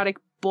patriotic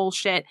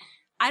bullshit.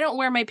 I don't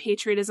wear my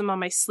patriotism on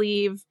my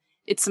sleeve.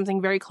 It's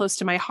something very close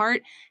to my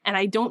heart. And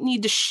I don't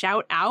need to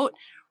shout out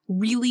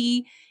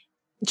really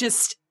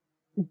just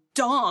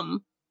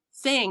dumb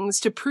things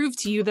to prove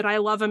to you that I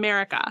love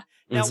America.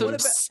 Now, So what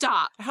about,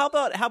 stop. How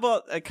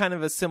about a kind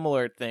of a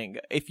similar thing?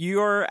 If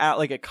you're at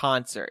like a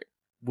concert,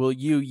 will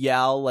you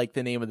yell like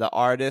the name of the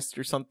artist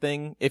or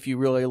something if you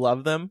really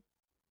love them?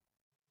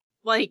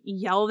 Like,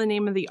 yell the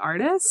name of the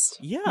artist?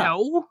 Yeah.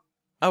 No.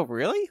 Oh,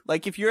 really?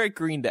 Like if you're at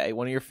Green Day,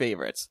 one of your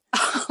favorites,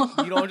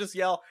 you don't just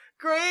yell,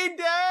 Green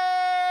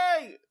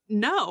Day!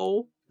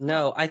 No.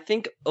 No, I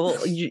think. Well,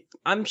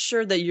 I'm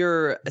sure that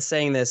you're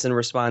saying this in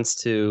response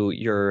to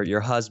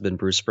your husband,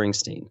 Bruce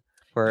Springsteen,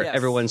 where Yes.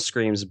 everyone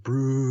screams,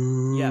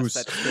 "Bruce, Yes,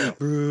 that's true.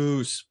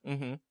 Bruce."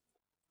 Mm-hmm.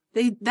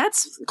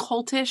 That's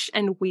cultish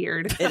and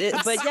weird. It is,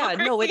 but yeah,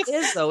 no, it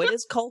is though. It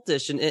is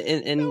cultish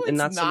and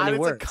not so many it's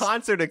words. a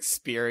concert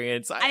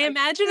experience. I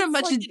imagine a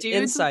bunch like of an dudes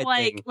inside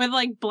thing. with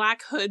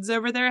black hoods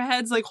over their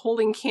heads, like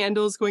holding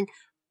candles, going,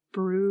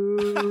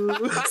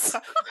 Bruce.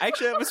 I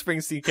actually have a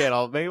Springsteen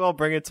candle. Maybe I'll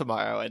bring it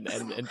tomorrow and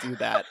do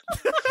that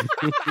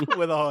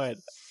with a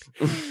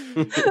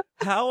hood.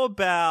 How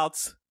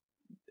about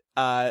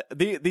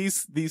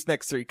these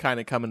next 3 kind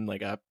of come in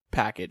like a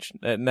package.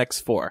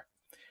 Next 4.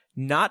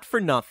 Not for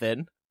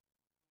nothing.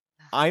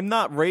 I'm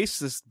not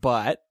racist,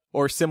 but,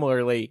 or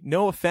similarly,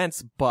 no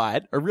offense,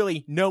 but, or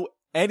really no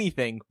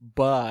anything,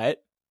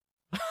 but.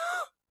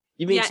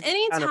 You mean Yeah, to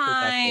be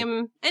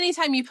counterproductive.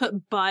 anytime you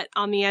put "but"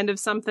 on the end of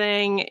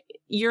something,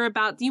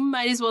 you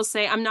might as well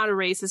say, I'm not a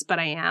racist, but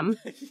I am.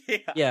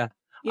 Yeah,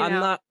 You I'm know?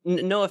 not.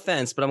 No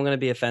offense, but I'm going to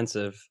be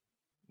offensive.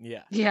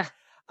 Yeah. Yeah.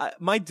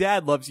 My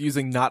dad loves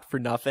using "not for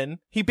nothing."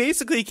 He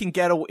basically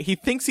he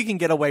thinks he can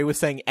get away with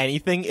saying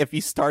anything if he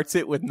starts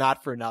it with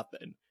 "not for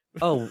nothing."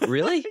 Oh,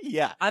 really?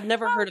 Yeah. I've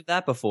never heard of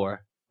that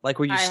before. Like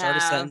where you I start a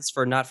have. sentence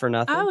for "not for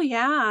nothing." Oh,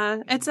 yeah.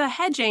 It's a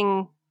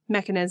hedging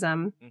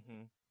mechanism.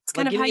 Mm-hmm. It's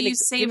kind Like, of how give me you an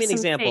save give me an some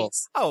example.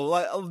 face.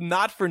 Oh,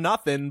 not for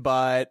nothing,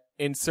 but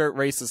insert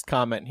racist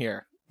comment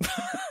here.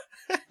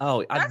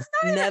 Oh, I've That's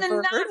not even a never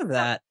not heard of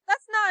that.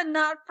 That's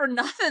not for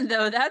nothing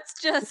though.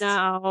 That's just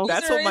No.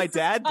 That's what my racist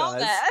dad does.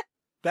 comment.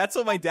 That's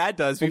what my dad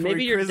does Well, before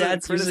maybe he your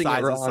dad's using it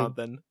criticizes wrong.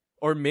 something.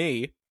 Or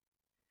me.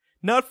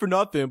 Not for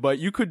nothing, but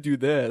you could do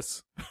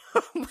this.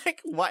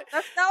 Like, what?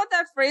 That's not what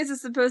that phrase is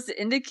supposed to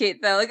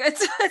indicate, though. Like, it's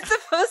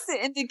supposed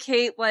to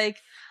indicate, like,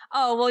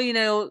 oh,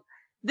 well,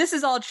 this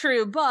is all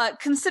true, but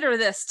consider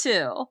this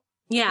too.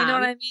 Yeah. You know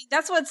what I mean?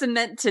 That's what it's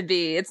meant to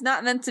be. It's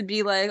not meant to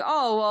be like,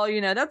 oh,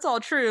 well, that's all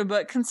true,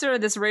 but consider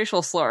this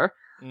racial slur.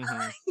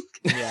 Mm-hmm.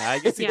 Yeah, I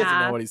guess he doesn't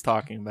know what he's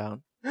talking about.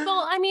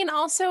 Well, I mean,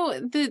 also,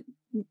 the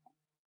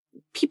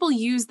people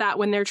use that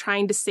when they're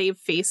trying to save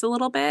face a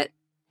little bit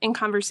in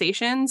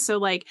conversation. So,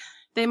 like,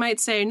 they might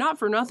say, not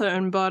for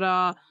nothing,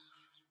 but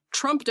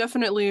Trump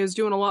definitely is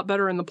doing a lot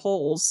better in the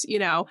polls,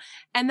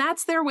 and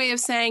that's their way of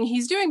saying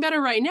he's doing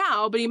better right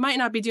now, but he might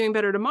not be doing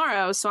better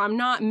tomorrow. So I'm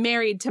not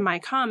married to my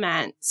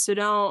comment. So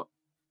don't,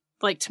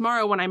 like,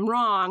 tomorrow when I'm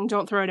wrong,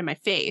 don't throw it in my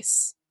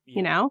face,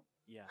 Yeah.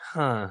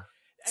 Huh.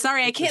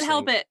 Sorry, I can't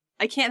help it.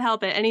 I can't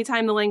help it.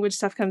 Anytime the language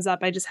stuff comes up,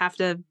 I just have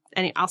to,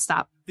 I'll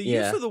stop. The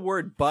use of the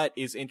word but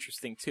is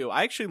interesting too.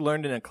 I actually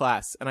learned in a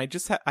class, and I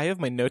have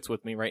my notes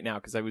with me right now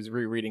because I was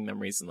rereading them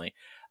recently.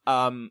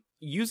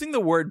 Using the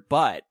word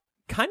but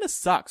kind of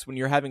sucks when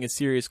you're having a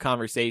serious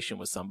conversation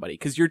with somebody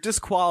because you're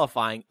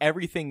disqualifying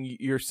everything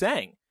you're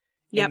saying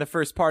in the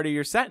first part of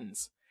your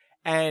sentence,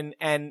 and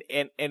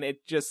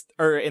it just,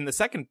 or in the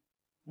second,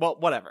 well,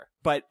 whatever.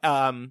 But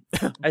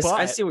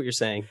I see what you're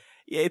saying.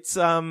 It's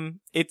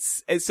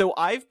so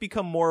I've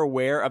become more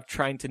aware of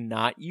trying to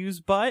not use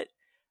but,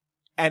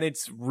 and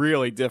it's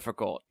really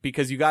difficult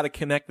because you got to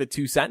connect the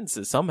two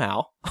sentences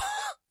somehow.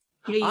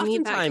 Yeah, you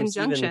need that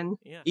conjunction.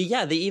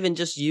 They even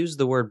just use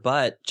the word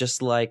but,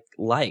 just like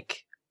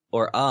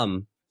or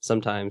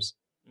sometimes.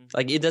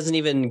 Like, it doesn't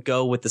even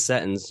go with the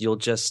sentence. You'll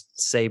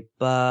just say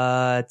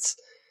but.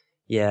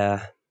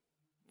 Yeah.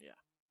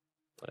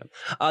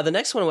 Whatever. The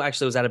next one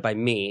actually was added by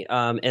me,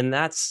 and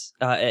that's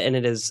and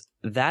it is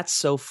 "That's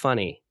so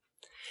funny."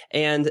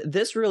 And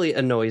this really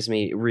annoys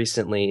me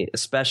recently,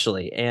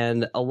 especially.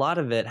 And a lot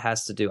of it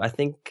has to do, I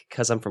think,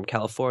 because I'm from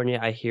California,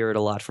 I hear it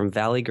a lot from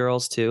Valley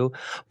girls too.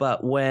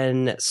 But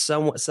when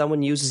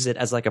someone uses it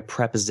as like a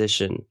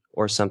preposition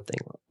or something,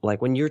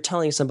 like when you're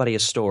telling somebody a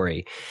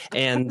story,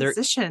 and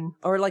preposition,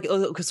 or like,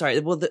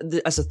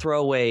 as a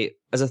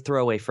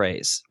throwaway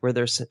phrase, where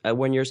there's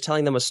when you're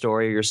telling them a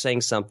story or you're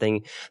saying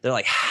something, they're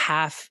like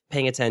half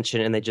paying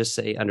attention, and they just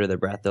say under their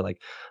breath, they're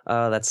like,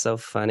 "Oh, that's so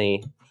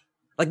funny."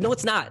 Like, no,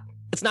 it's not.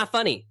 It's not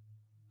funny.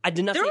 I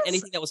did not say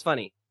anything that was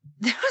funny.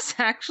 There was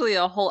actually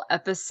a whole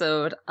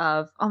episode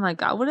of, oh my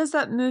God, what is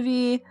that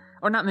movie?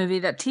 Or not movie,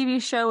 that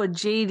TV show with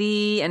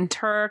JD and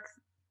Turk.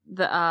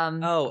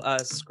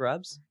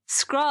 Scrubs?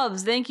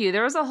 Scrubs, thank you.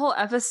 There was a whole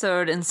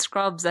episode in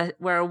Scrubs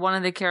where one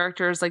of the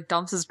characters like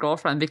dumps his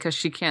girlfriend because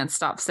she can't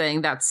stop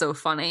saying "that's so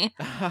funny."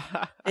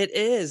 It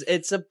is.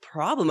 It's a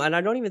problem. And I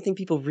don't even think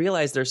people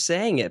realize they're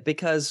saying it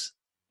because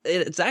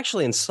it's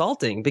actually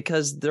insulting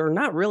because they're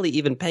not really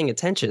even paying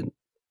attention.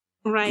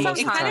 Right. Most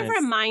It of the kind of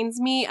time.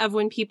 reminds me of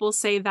when people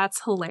say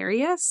that's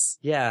hilarious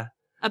Yeah.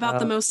 about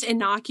the most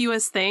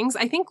innocuous things.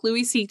 I think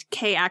Louis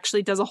C.K.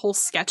 actually does a whole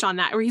sketch on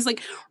that where he's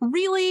like,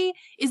 really?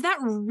 Is that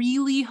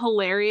really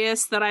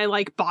hilarious that I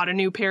like bought a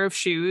new pair of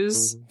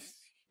shoes?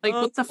 Like,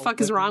 what the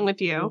fuck is wrong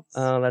with you?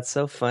 Oh, that's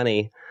so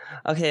funny.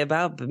 Okay,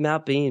 about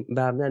being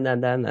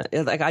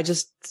like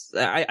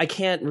I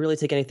can't really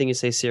take anything you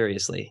say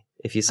seriously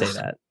if you say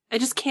that. I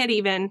just can't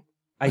even.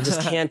 I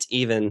just can't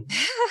even.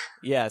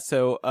 Yeah,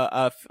 so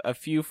a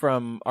few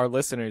from our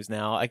listeners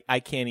now. I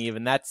can't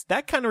even.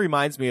 That kind of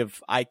reminds me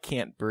of I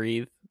can't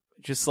breathe.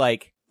 Just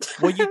like,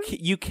 well,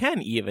 you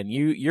can even.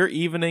 You're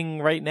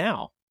evening right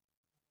now.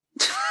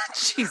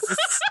 Jesus.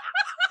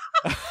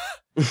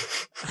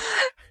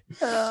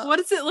 What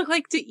does it look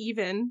like to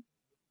even?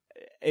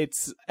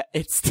 It's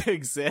to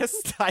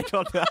exist. I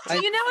don't know. Do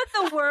you know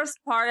what the worst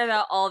part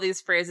about all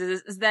these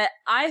phrases is that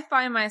I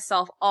find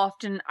myself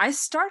often, I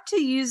start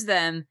to use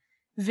them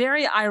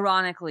very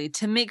ironically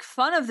to make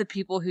fun of the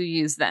people who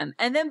use them.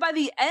 And then by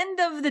the end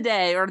of the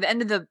day or the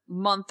end of the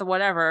month or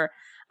whatever,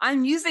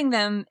 I'm using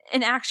them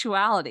in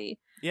actuality.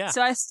 Yeah.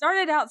 So I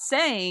started out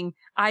saying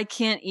I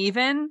can't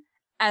even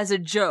as a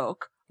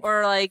joke,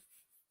 or like,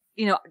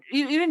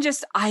 even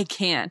just I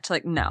can't.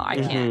 Like, no, I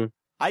can't.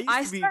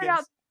 I started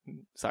out.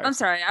 Sorry. I'm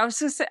sorry. I was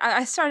just say,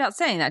 I started out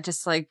saying that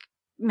just like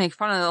make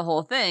fun of the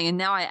whole thing, and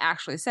now I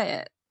actually say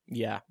it.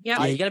 Yeah.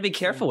 Yeah, you got to be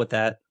careful with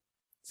that.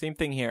 Same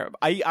thing here.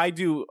 I can't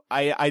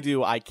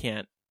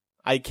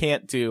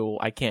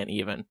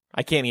even.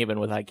 I can't even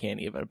with I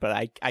can't even, but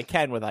I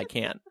can with I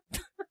can.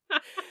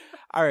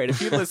 All right, a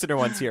few listener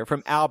ones here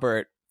from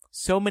Albert.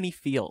 So many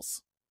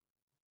feels.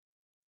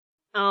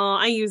 Oh,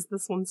 I use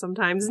this one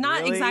sometimes.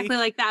 Not Really? exactly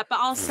like that, but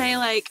I'll say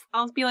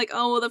I'll be like,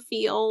 oh, the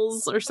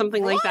feels or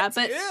something like that.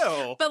 But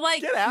Ew. but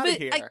like, Get outta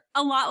here.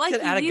 A lot like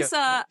Get outta you,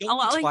 Lisa. go A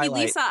lot like you, Twilight.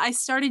 Lisa. I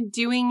started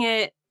doing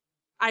it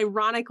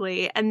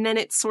ironically, and then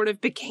it sort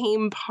of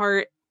became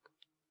part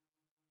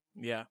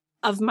Yeah.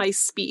 of my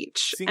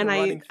speech, Seeing a and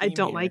running I theme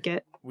don't here. like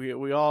it.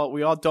 We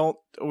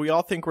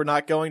all think we're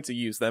not going to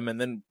use them, and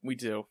then we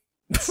do.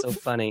 So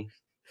funny.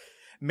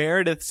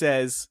 Meredith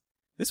says,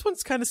 this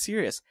one's kind of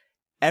serious.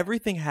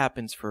 Everything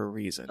happens for a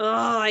reason. Oh,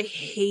 I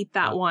hate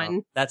that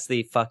one. That's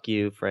the fuck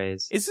you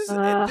phrase. Is this?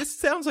 Ugh. This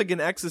sounds like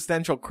an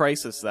existential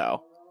crisis,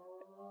 though.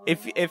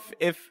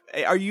 If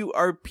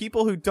are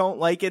people who don't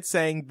like it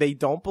saying they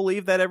don't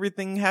believe that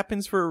everything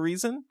happens for a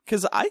reason?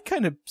 Because I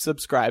kind of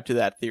subscribe to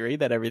that theory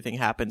that everything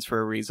happens for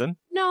a reason.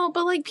 No,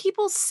 but like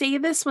people say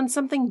this when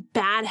something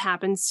bad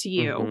happens to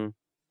you. Mm-hmm.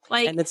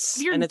 Like, And if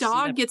your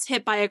dog gets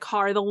hit by a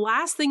car, the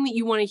last thing that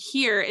you want to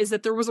hear is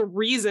that there was a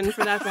reason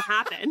for that to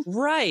happen.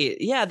 Right.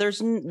 Yeah,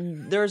 there's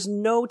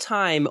no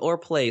time or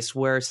place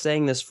where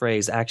saying this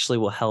phrase actually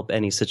will help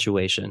any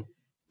situation.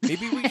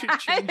 Maybe we should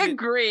change I it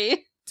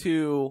agree.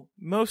 to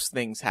most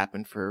things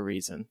happen for a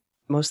reason.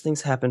 Most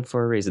things happen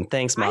for a reason.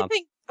 Thanks, Mom.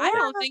 I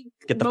don't think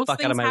Get the most fuck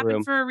things out of my happen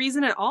room. for a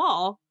reason at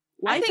all.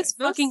 Life think is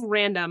fucking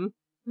random.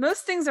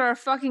 Most things are a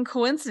fucking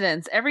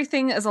coincidence.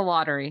 Everything is a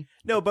lottery.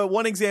 No, but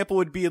one example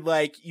would be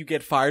like you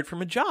get fired from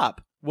a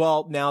job.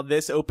 Well, now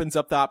this opens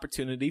up the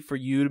opportunity for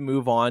you to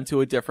move on to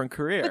a different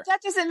career. But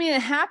that doesn't mean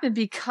it happened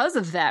because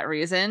of that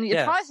reason. It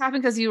Yes. probably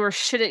happened because you were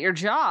shit at your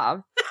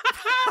job.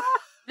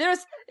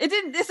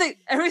 It's like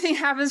everything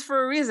happens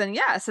for a reason.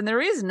 Yes, and the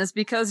reason is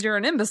because you're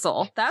an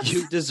imbecile. That's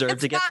You deserve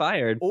to get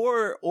fired.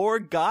 Or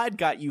God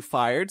got you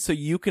fired so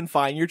you can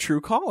find your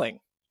true calling.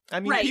 I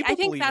mean, Right, people I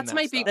think believe in that's that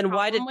my stuff. big Then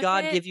why did problem with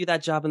God it- give you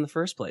that job in the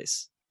first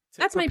place? To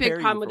That's my big prepare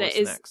you problem for with it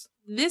what's is next.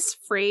 this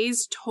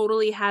phrase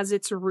totally has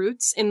its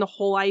roots in the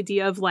whole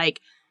idea of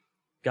like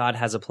God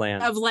has a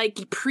plan.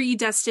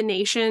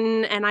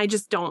 predestination, and I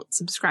just don't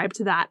subscribe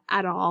to that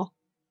at all.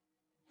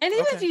 And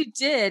even Okay. if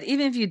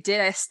you did,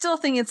 I still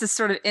think it's a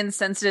sort of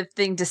insensitive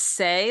thing to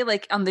say,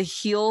 like on the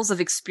heels of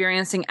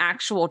experiencing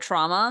actual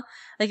trauma.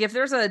 Like if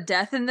there's a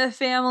death in the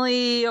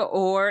family,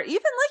 or even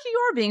like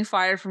you're being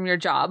fired from your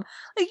job,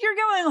 like you're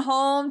going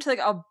home to like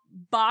a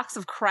box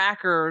of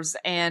crackers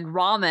and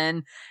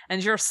ramen,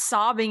 and you're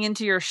sobbing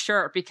into your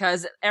shirt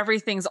because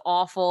everything's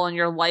awful and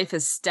your life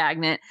is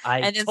stagnant. I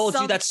and then told you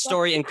some- that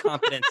story in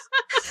confidence.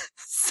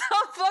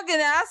 Some fucking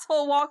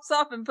asshole walks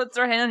up and puts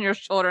their hand on your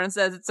shoulder and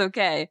says, "It's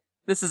okay.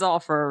 This is all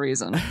for a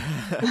reason." Maybe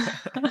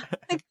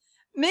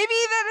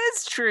that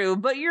is true,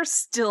 but you're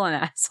still an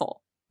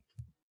asshole.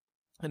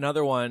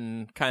 Another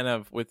one kind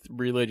of with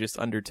religious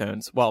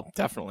undertones. Well,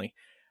 definitely.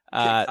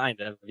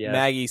 Kind of, yeah.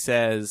 Maggie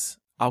says,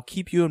 "I'll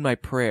keep you in my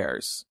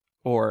prayers,"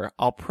 or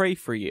 "I'll pray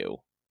for you,"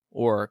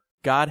 or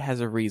 "God has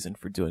a reason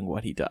for doing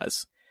what he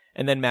does."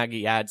 And then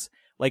Maggie adds,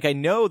 "Like, I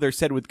know they're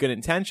said with good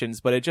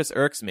intentions, but it just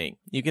irks me.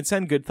 You can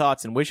send good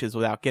thoughts and wishes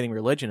without getting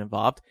religion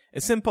involved.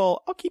 A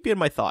simple, 'I'll keep you in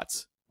my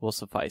thoughts,' will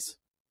suffice."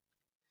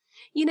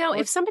 You know,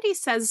 if somebody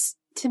says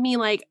to me,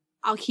 like,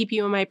 I'll keep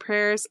you in my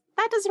prayers,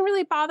 that doesn't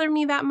really bother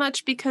me that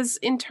much because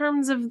in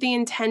terms of the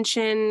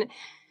intention,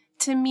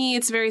 to me,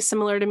 it's very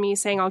similar to me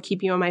saying, I'll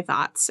keep you in my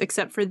thoughts,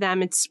 except for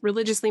them, it's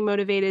religiously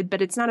motivated,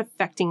 but it's not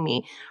affecting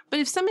me. But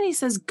if somebody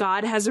says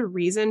God has a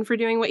reason for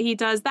doing what he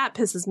does, that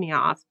pisses me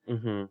off.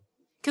 Mm-hmm.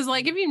 Because,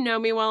 like, if you know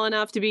me well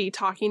enough to be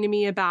talking to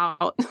me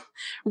about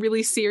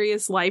really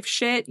serious life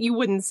shit, you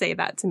wouldn't say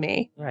that to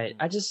me. Right.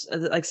 I just,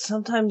 like,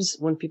 sometimes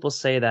when people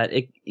say that,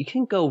 you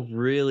can go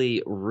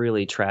really,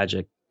 really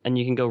tragic, and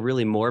you can go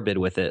really morbid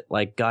with it.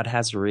 Like, God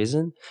has a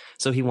reason,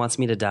 so he wants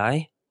me to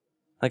die?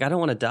 Like, I don't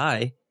want to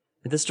die.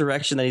 This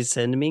direction that he's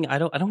sending me, I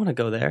don't want to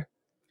go there.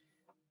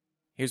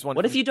 Here's one.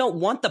 What if you don't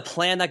want the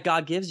plan that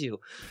God gives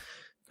you?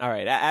 All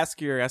right, ask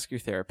your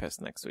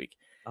therapist next week.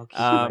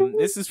 Okay.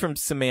 This is from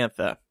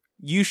Samantha.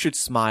 "You should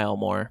smile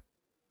more."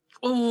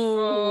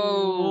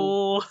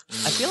 Oh.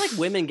 I feel like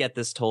women get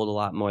this told a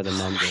lot more than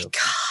men do.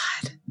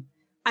 God.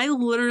 I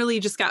literally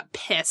just got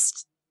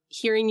pissed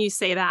hearing you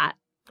say that.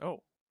 Oh.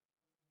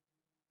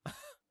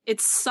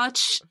 It's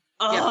such.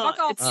 Yeah, Ugh, fuck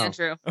off, it's-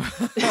 Andrew.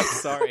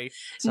 Sorry.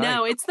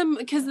 No, it's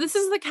because this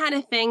is the kind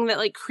of thing that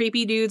like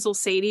creepy dudes will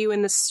say to you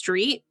in the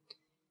street.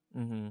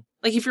 Mm-hmm.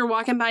 Like if you're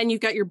walking by and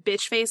you've got your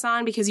bitch face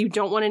on because you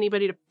don't want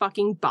anybody to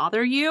fucking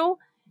bother you.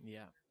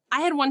 Yeah.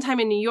 I had one time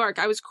in New York,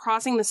 I was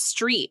crossing the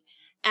street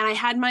and I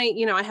had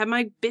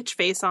my bitch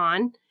face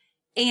on,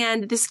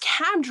 and this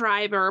cab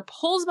driver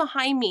pulls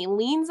behind me,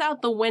 leans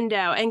out the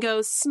window and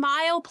goes,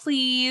 "Smile,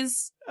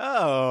 please."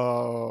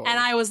 Oh. And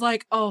I was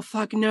like, "Oh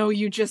fuck no,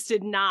 you just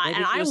did not." Maybe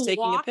and he I was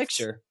taking walked, a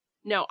picture.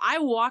 No, I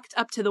walked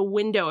up to the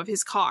window of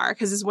his car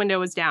because his window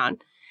was down.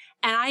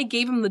 And I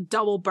gave him the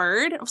double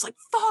bird. I was like,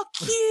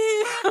 "Fuck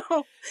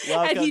you."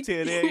 Welcome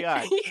to New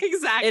York.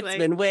 Exactly. It's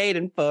been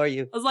waiting for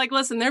you. I was like,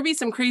 "Listen, there be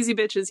some crazy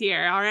bitches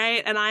here, all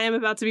right? And I am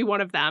about to be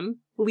one of them.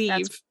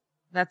 Leave."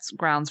 That's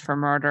grounds for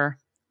murder,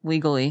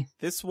 legally.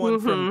 This one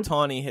from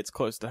Tawny hits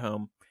close to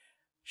home.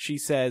 She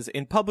says,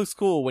 "In public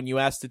school, when you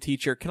ask the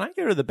teacher, 'Can I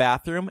go to the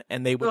bathroom?'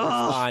 and they would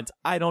respond,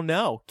 'I don't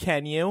know.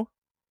 Can you?'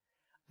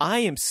 I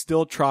am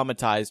still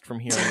traumatized from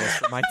hearing this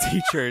from my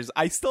teachers.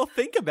 I still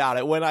think about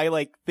it when I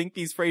like think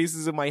these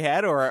phrases in my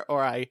head, or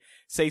I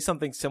say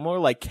something similar,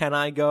 like, 'Can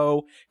I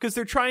go?' Because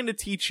they're trying to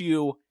teach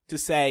you to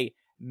say,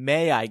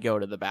 'May I go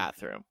to the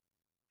bathroom?'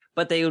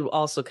 But they would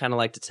also kind of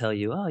like to tell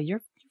you, oh,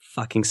 you're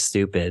fucking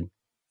stupid.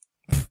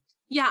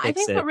 Yeah, I Fix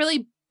think it. what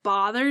really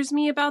bothers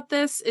me about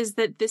this is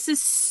that this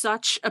is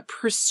such a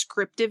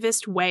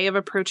prescriptivist way of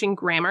approaching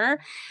grammar.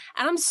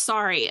 And I'm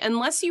sorry,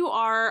 unless you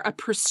are a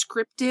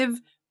prescriptive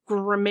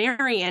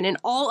grammarian in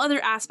all other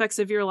aspects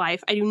of your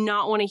life. I do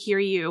not want to hear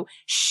you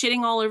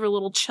shitting all over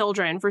little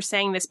children for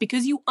saying this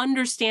because you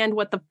understand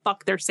what the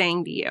fuck they're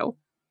saying to you.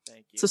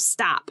 Thank you. So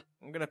stop.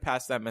 I'm going to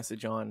pass that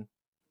message on.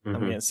 Mhm.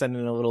 I'm going to send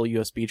in a little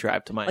USB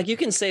drive to my... Like, you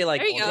can say,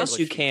 like, There you go. yes,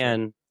 you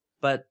can,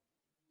 but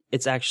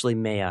it's actually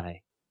may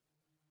I.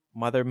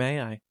 Mother,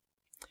 may I?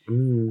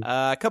 Mm.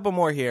 A couple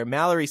more here.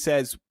 Mallory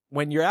says,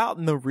 when you're out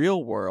in the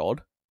real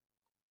world,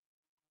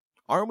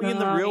 aren't we in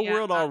the Oh, real yeah.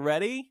 world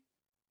already?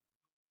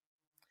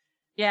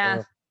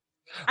 Yeah.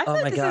 I feel Oh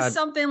like my this God. is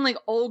something like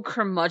old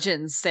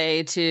curmudgeons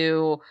say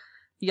to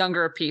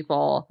younger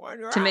people When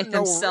you're to out make in the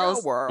real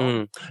themselves world.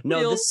 Mm. No,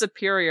 feel this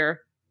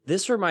superior.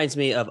 This reminds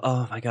me of,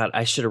 oh my God,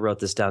 I should have wrote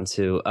this down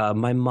too.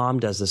 My mom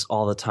does this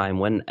all the time.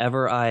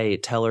 Whenever I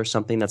tell her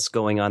something that's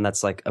going on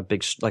that's like a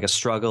big, like a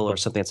struggle or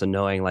something that's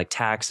annoying, like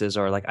taxes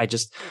or like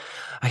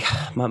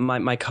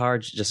my car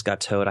just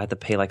got towed. I had to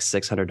pay like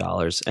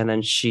 $600. And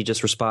then she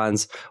just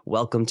responds,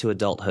 welcome to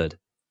adulthood.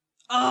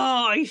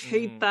 Oh, I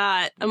hate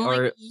that. I'm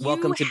Or like,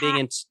 welcome you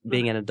to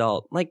being an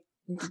adult. Like,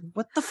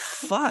 what the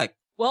fuck?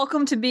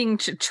 Welcome to being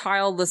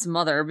childless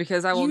mother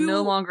because I will You-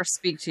 no longer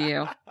speak to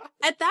you.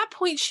 At that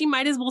point, she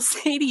might as well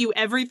say to you,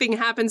 everything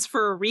happens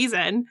for a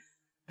reason.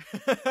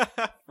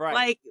 Right.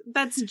 Like,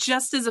 that's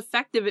just as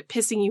effective at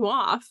pissing you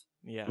off.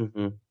 Yeah.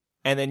 Hmm.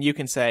 And then you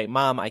can say,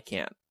 Mom, I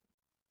can't.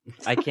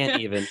 I can't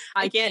even.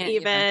 I can't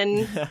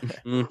even.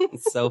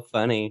 It's so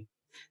funny.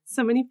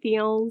 So many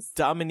feels.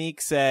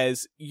 Dominique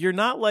says, you're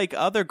not like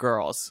other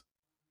girls.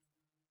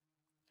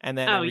 And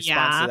then Oh, in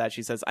response yeah. to that,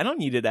 she says, I don't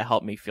need you to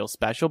help me feel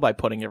special by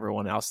putting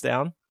everyone else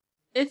down.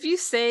 If you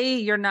say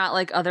you're not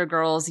like other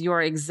girls, you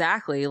are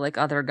exactly like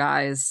other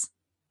guys.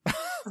 So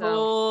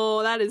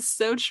Oh, that is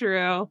so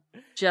true.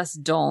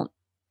 just don't.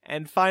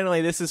 And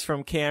finally, this is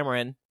from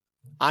Cameron.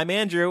 I'm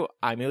Andrew.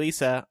 I'm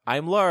Elisa.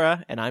 I'm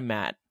Laura. And I'm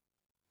Matt.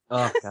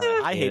 Oh, God,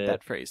 I hate it.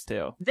 that phrase,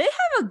 too. They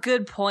have a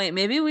good point.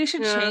 Maybe we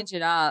should Yeah. change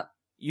it up.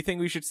 You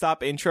think we should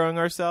stop introing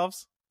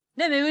ourselves?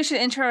 No, maybe we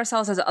should intro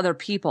ourselves as other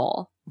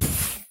people.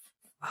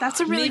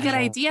 That's a really good Yeah.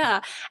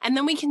 idea. And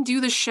then we can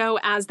do the show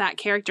as that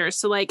character.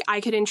 So, like,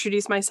 I could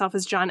introduce myself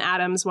as John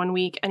Adams one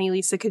week, and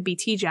Elisa could be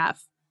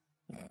T-Jeff.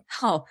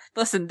 Oh,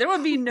 listen, there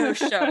would be no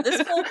show.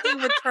 This whole thing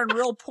would turn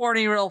real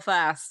porny real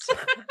fast.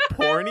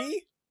 Porny?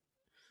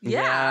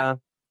 Yeah.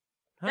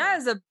 Huh. That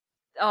is a.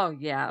 Oh,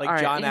 yeah. Like All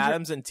right, John Andrew-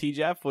 Adams and T.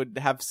 Jeff would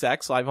have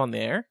sex live on the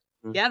air?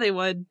 Yeah, they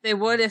would. They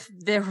would if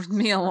they were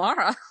me and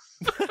Laura.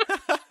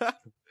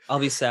 I'll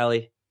be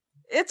Sally.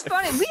 It's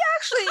funny.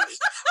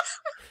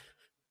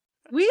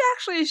 We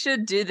actually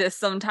should do this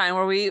sometime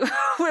where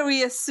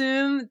we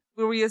assume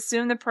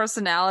the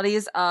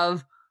personalities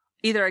of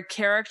either a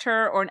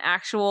character or an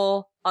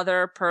actual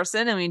other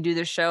person, and we do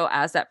the show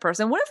as that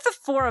person. What if the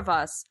four of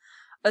us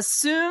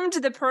assumed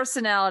the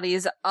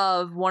personalities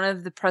of one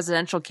of the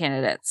presidential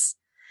candidates,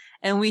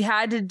 and we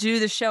had to do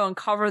the show and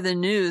cover the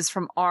news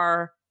from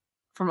our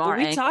But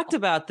we angle? talked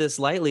about this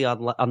lightly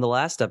on the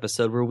last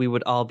episode where we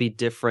would all be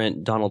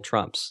different Donald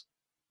Trumps.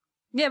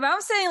 Yeah, but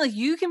I'm saying, like,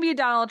 you can be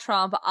Donald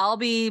Trump. I'll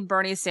be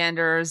Bernie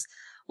Sanders.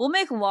 We'll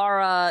make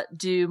Laura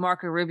do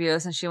Marco Rubio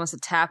since she wants to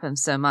tap him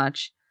so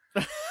much.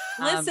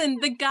 Listen,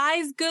 the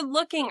guy's good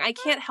looking. I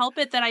can't help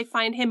it that I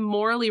find him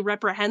morally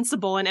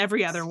reprehensible in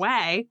every other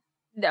way.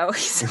 No,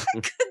 he's not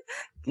good.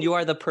 You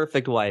are the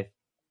perfect wife.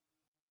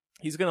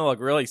 He's going to look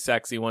really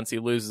sexy once he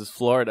loses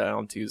Florida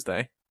on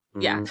Tuesday.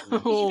 Yeah.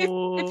 Mm.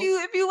 Oh.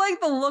 If you like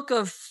the look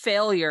of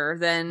failure,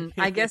 then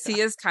I guess he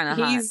is kind of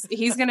hot.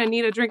 He's gonna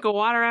need a drink of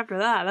water after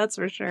that, that's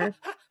for sure.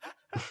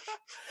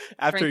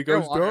 After he Drink your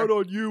goes, water. down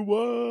on you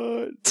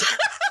what?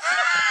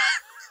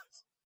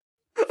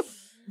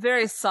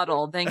 Very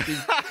subtle. Thank you.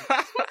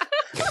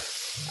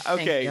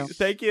 Okay, you.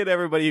 thank you to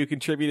everybody who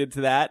contributed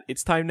to that.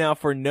 It's time now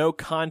for No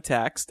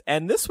Context,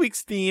 and this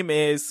week's theme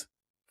is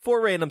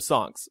 4 random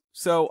songs.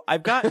 So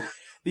I've got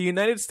the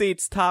United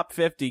States Top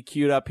 50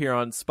 queued up here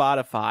on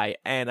Spotify,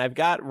 and I've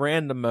got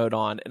random mode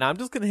on, and I'm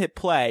just going to hit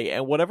play,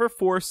 and whatever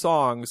 4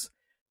 songs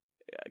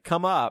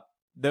come up,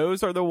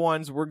 those are the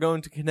ones we're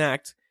going to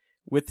connect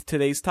with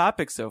today's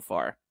topic so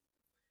far.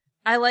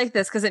 I like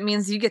this because it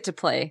means you get to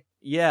play.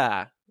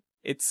 Yeah,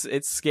 it's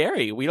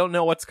scary. We don't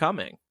know what's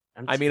coming.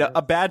 I mean,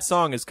 a bad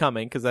song is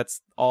coming because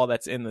that's all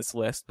that's in this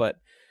list, but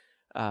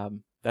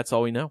that's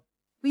all we know.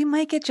 We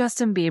might get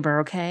Justin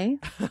Bieber, okay?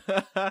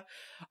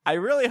 I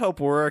really hope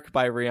Work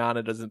by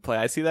Rihanna doesn't play.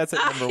 I see that's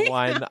at number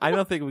 1. I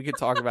don't think we can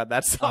talk about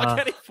that song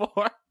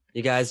anymore.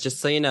 You guys, just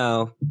so you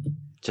know.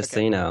 So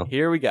you know.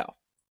 Here we go.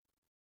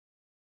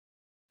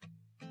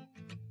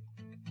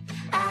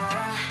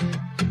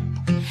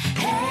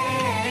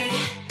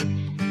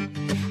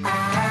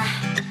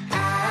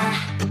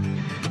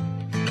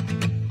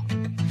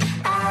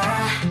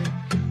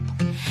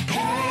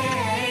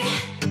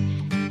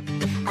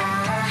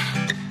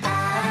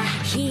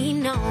 He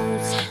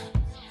knows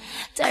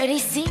dirty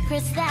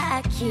secrets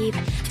that I keep.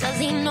 Does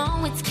he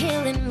know it's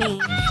killing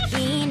me?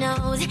 He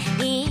knows,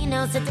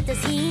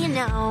 does he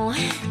know?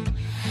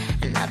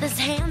 Now his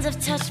hands have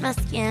touched my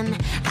skin.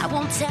 I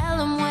won't tell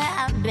him where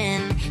I've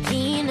been.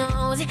 He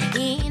knows,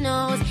 he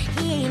knows,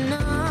 he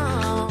knows.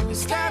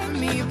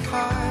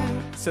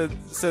 So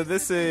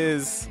this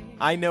is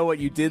 "I Know What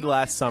You Did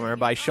Last Summer"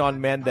 by Shawn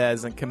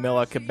Mendes and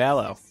Camila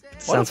Cabello.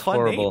 What Sounds a fun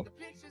horrible.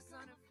 name.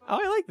 Oh,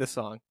 I like this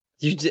song.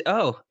 You did?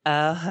 Oh,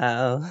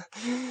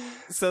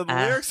 So the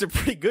lyrics are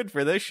pretty good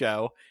for this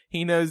show.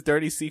 He knows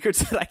dirty secrets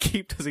that I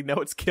keep. Does he know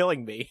it's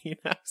killing me? He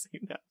knows. He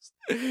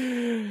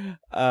knows.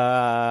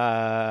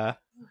 Oh,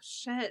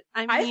 shit.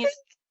 I I mean, think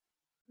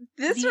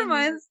this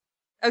reminds.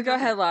 Oh, go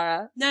ahead,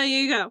 Laura. no,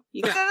 you go.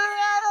 You go.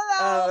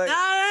 No,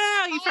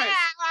 No, you first.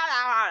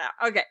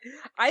 Okay,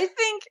 I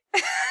think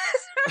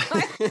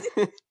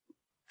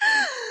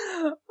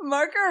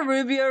Marco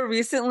Rubio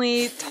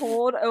recently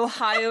told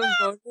Ohio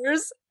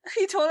voters.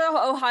 He told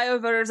Ohio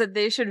voters that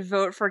they should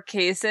vote for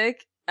Kasich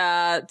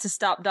to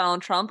stop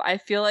Donald Trump. I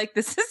feel like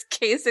this is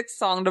Kasich's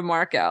song to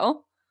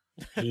Marco.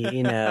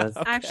 he knows.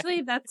 Okay.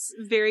 Actually, that's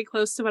very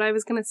close to what I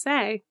was going to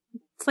say.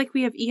 It's like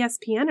we have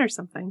ESPN or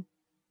something.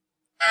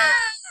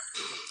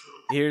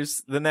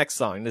 Here's the next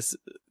song.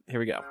 Here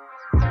we go.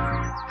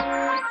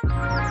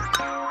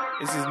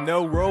 This is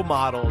 "No Role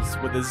Models"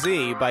 with a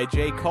Z by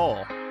J.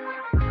 Cole.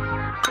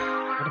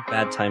 What a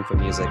bad time for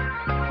music.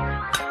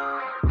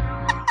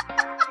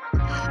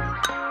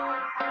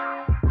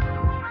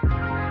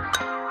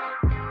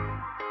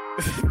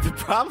 The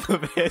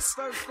problem is,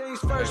 First things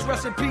first,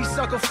 rest in peace,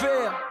 Uncle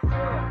Phil.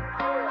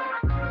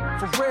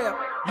 For real,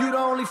 you the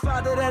only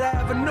father that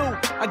I ever knew.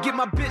 I get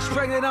my bitch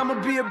pregnant,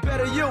 I'ma be a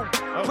better you.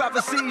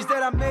 Prophecies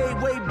that I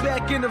made way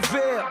back in the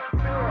veil.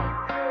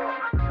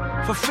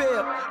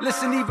 Fulfilled.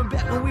 Listen, even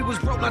back when we was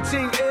broke, my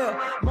team ill.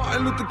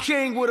 Martin Luther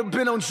King would have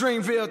been on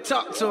Dreamville.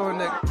 Talk to her,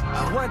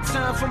 nigga. One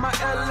time for my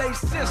LA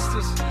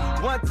sisters.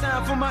 One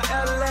time for my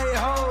LA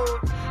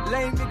hoes.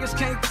 Lame niggas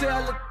can't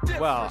tell the difference.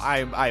 well,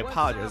 I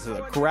apologize. It's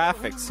a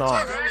graphic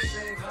song,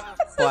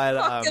 but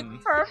Fucking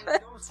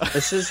perfect.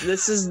 This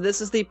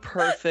is the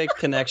perfect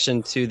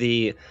connection to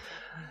the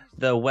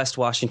West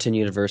Washington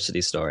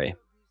University story.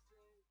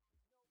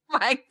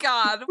 My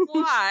God,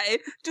 why?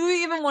 Do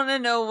we even want to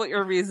know what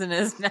your reason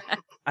is now?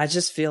 I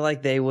just feel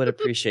like they would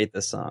appreciate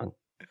this song.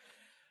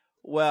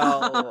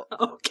 well,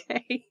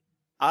 Okay.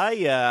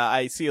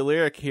 I see a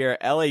lyric here.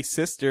 "LA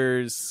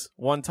sisters,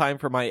 one time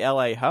for my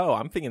LA hoe."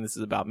 I'm thinking this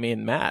is about me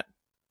and Matt.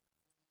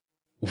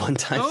 One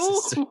time,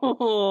 sister.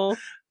 Oh.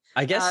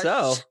 I guess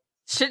so.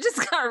 Shit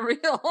just got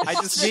real. I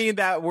just mean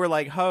that we're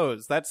like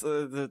hoes. That's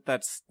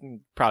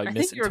probably I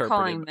think you were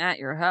calling misinterpreted. Matt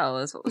your hoe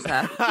is what was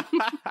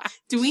happening.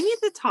 Do we need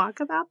to talk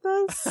about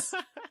this?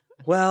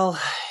 Well,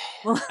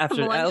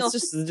 after Millennial- let's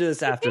just do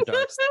this after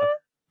dark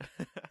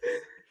stuff.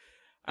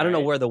 I don't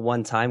know where the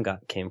one time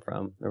came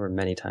from. There were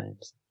many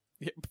times.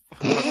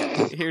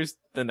 Okay, here's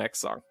the next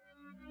song.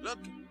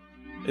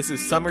 This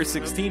is "Summer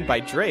 16" by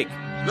Drake.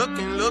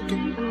 Looking,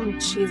 Oh,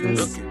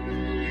 Jesus.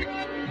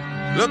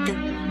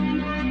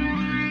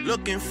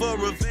 looking for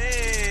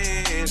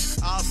revenge.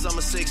 All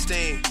summer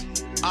 16,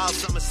 all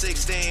summer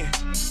 16.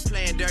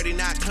 Playing dirty,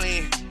 not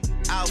clean.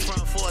 Out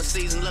front for a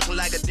season, looking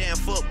like a damn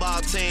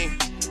football team.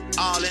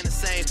 All in the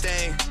same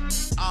thing,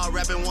 all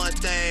rapping one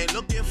thing.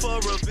 Looking for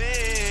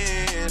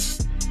revenge.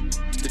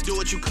 To do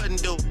what you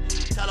couldn't do.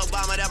 Tell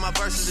Obama that my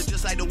verses are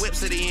just like the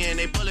whips at the end,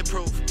 they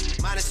bulletproof.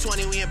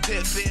 -20, we in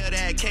Pitfield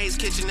at K's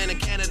Kitchen and a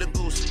Canada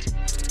Goose.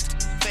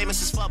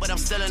 Famous as fuck, but I'm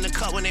still in the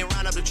cut when they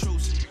round up the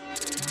troops.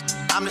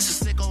 I'm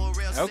just a sicko, a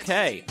real sicko.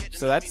 Okay,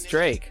 so that's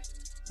Drake.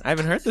 I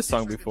haven't heard this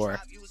song before.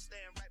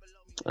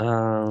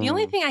 The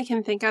only thing I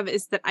can think of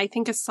is that I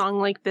think a song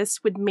like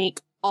this would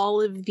make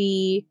all of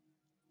the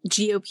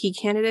GOP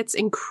candidates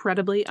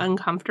incredibly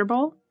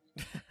uncomfortable.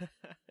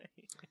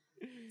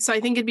 So I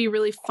think it'd be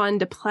really fun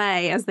to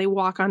play as they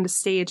walk onto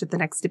stage at the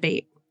next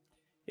debate.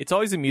 It's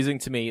always amusing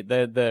to me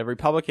the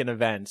Republican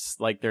events,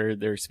 like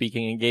their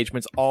speaking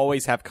engagements,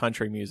 always have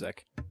country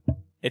music.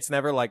 It's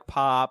never like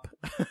pop.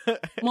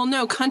 Well,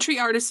 no, country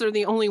artists are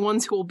the only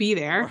ones who will be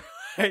there.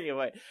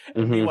 Anyway,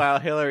 Mhm. meanwhile,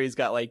 Hillary's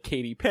got like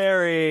Katy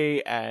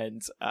Perry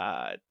and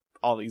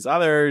all these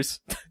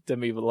others,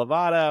 Demi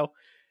Lovato.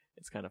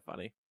 It's kind of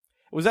funny.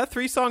 Was that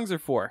 3 songs or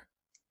 4?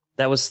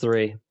 That was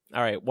 3.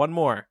 All right, one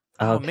more.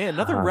 Oh Okay. man,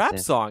 another Oh, rap damn.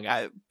 song.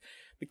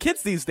 The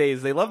kids these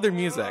days, they love their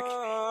music.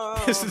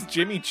 This is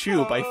Jimmy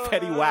Choo by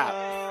Fetty Wap.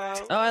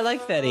 Oh, I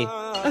like Fetty.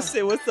 I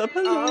say what's up,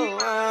 hello.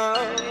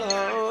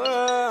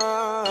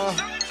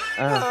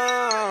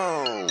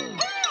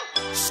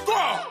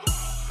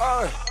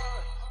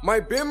 My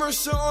Beamer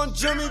sit on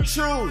Jimmy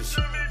Choo's.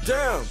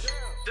 Damn.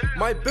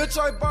 My bitch,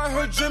 I buy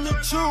her Jimmy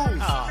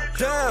Choo's.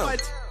 Damn.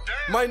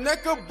 My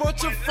neck a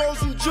bunch of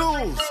frozen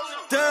jewels.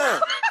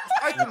 Damn.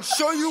 I can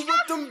show you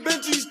what them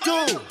Benjis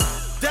do.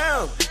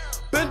 Damn.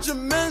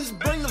 Benjamins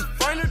bring the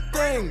finer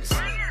things.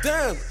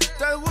 Damn.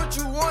 That's what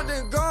you want,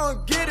 then go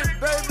and get it,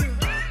 baby.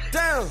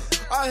 Damn.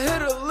 I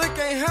hit a lick,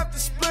 ain't have to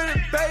split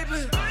it,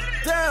 baby.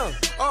 Damn.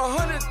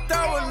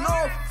 100,000,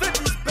 no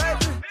 50s,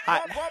 baby.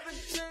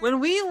 When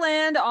we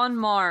land on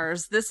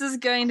Mars, this is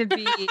going to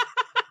be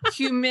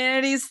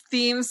humanity's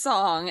theme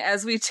song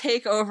as we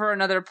take over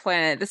another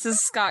planet. This is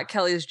Scott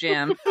Kelly's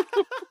jam.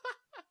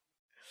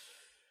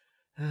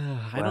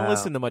 I don't Wow.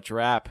 listen to much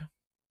rap.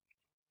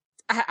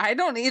 I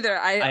don't either.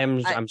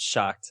 I'm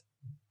shocked.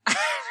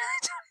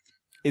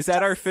 Is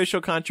that our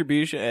official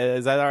contribution?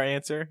 Is that our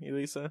answer,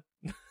 Elisa?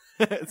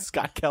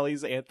 Scott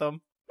Kelly's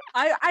anthem?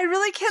 I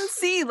really can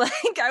see, like,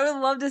 I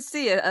would love to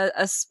see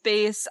a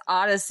space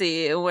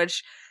odyssey in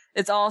which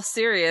it's all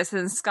serious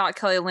and Scott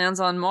Kelly lands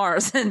on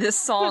Mars and this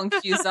song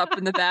cues up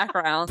in the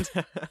background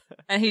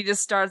and he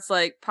just starts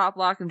like pop,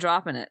 lock, and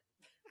dropping it.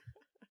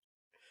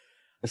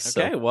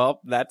 Okay, well,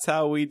 that's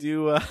how we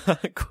do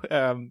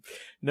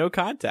no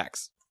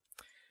context.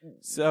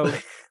 So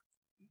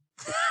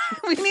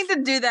we need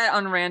to do that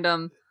on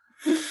Random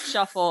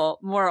Shuffle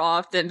more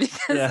often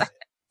because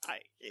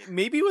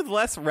maybe with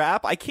less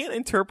rap. I can't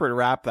interpret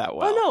rap that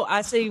well. Oh no,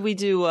 I say we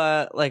do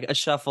like a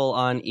shuffle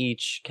on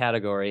each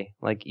category,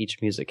 like each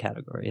music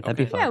category. That'd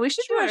be fun. Yeah, we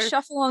should do a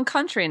shuffle on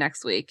country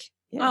next week.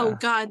 Yeah. Oh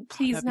God,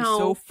 please That'd no.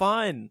 be so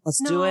fun.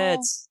 Let's do it.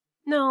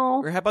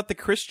 No. Or how about the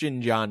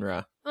Christian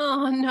genre?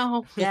 Oh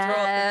no.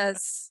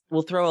 Yes.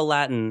 We'll throw a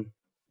Latin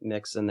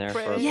mix in there.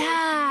 For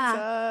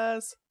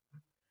Jesus.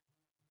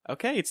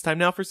 Okay, it's time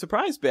now for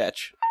Surprise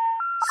Bitch.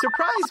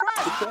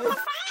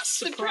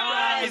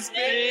 Surprise,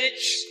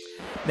 bitch!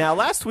 Now,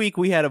 last week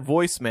we had a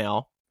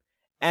voicemail,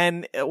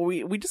 and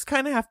we just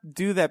kind of have to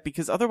do that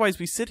because otherwise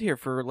we sit here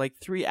for like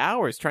 3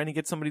 hours trying to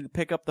get somebody to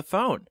pick up the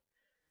phone.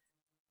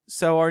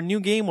 So our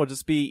new game will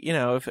just be, you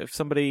know, if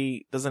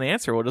somebody doesn't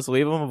answer, we'll just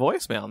leave them a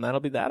voicemail, and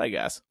that'll be that, I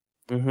guess.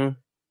 Mm-hmm.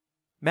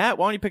 Matt,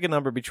 why don't you pick a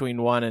number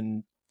between 1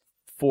 and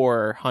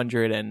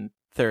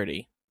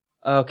 430?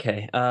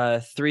 Okay,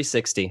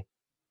 360.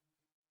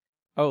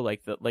 Oh,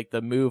 like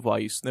the move while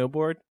you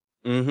snowboard?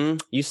 Mm-hmm.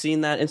 You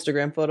seen that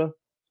Instagram photo?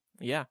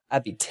 Yeah.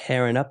 I'd be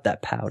tearing up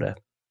that powder.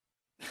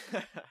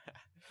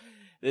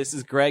 This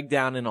is Greg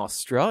down in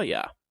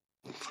Australia.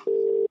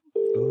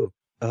 Ooh.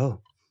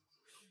 Oh.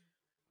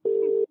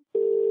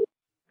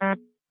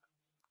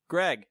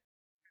 Greg.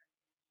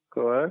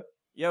 Hello?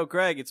 Yo,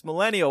 Greg, it's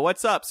Millennial.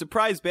 What's up?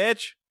 Surprise,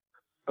 bitch.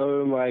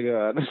 Oh my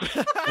god.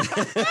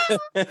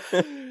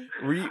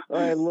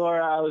 Alright,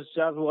 Laura, I was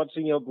just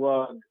watching your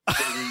blog.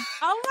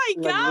 Oh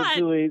my god.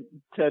 Literally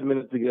 10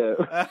 minutes ago.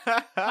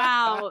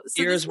 Wow.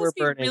 So Ears this were must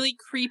be burning. really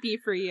creepy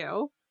for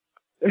you.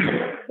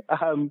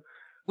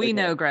 We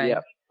know, Greg.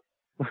 Yeah.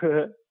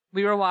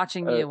 We were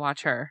watching you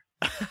watch her.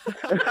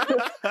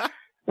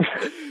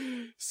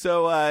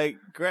 So,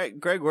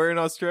 Greg, where in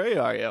Australia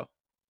are you?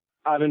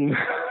 I'm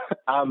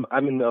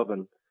in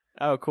Melbourne.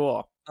 Oh,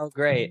 cool. Oh,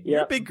 great.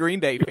 You're a big Green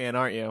Day fan,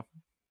 aren't you?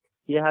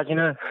 Yeah, how'd you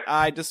know?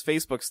 I just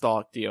Facebook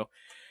stalked you.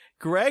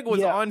 Greg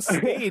was on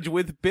stage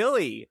with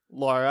Billy,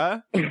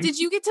 Laura. Did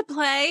you get to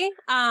play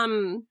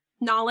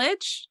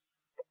Knowledge?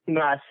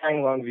 No, I sang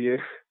Longview.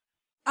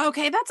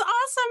 Okay, that's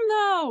awesome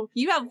though.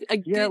 You have a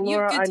good,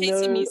 Laura, you have good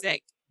taste in know-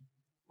 music.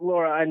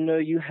 Laura, I know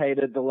you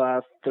hated the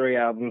last 3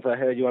 albums. I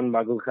heard you on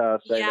Mugglecast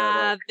say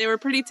Yeah, that they were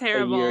pretty a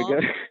terrible. year ago.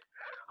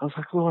 I was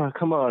like, Laura,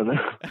 come on.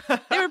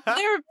 They were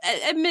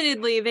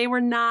admittedly they were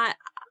not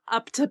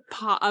up to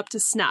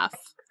snuff.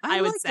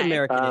 I would liked say.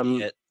 American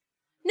Idiot.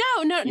 No,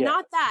 Yeah.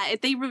 not that.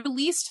 They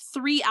released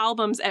 3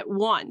 albums at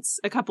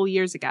once a couple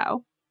years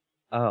ago,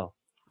 Oh.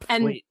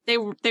 and Wait. they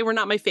were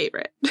not my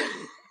favorite.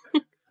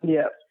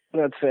 Yeah,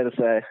 that's fair to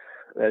say.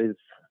 That is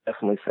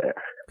definitely fair.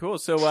 Cool.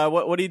 So,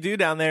 what do you do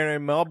down there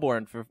in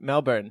Melbourne for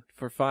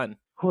fun?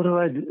 What do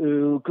I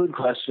do? Good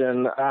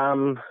question.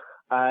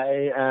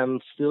 I am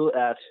still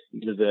at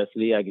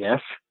university, I guess.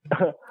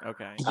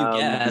 Okay. You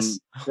guess.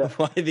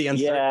 Why the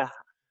uncertainty? Yeah.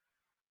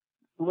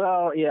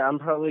 Well, yeah, I'm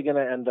probably going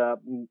to end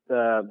up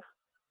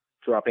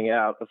dropping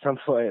out at some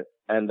point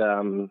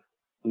and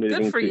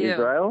moving Good for to you.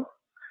 Israel.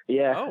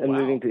 Yeah, Oh, and wow.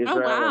 moving to Oh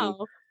Israel. wow!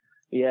 And,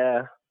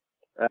 yeah.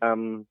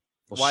 Well,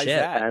 Why is shit.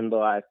 that? And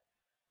like,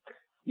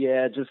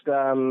 yeah, just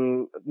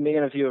me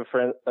and a few of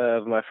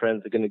my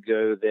friends are going to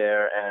go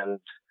there and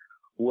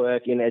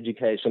work in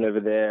education over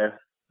there.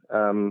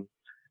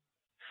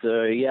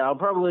 So yeah, I'll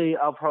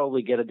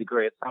probably get a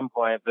degree at some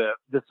point, but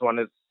this one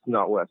is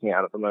not working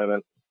out at the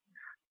moment.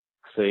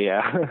 So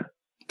yeah,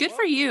 Good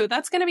for you.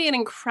 That's going to be an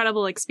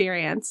incredible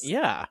experience.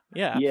 Yeah.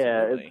 Yeah,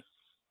 Absolutely.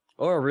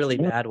 Or a really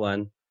bad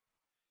one.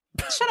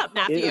 Shut up, it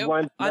Matthew.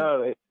 won't.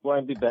 No, it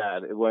won't be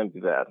bad. It won't be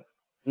bad.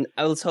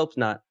 Let's hope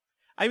not.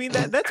 I mean,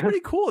 that's pretty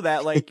cool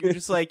that, like, you're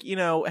just like, you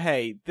know,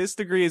 hey, this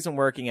degree isn't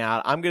working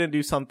out. I'm going to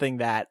do something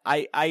that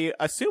I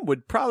assume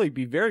would probably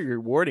be very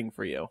rewarding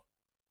for you.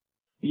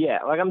 Yeah,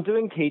 like I'm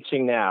doing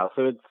teaching now,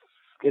 so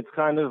it's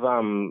kind of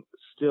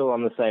still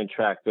on the same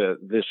track, but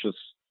this is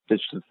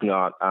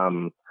not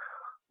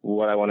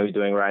what I want to be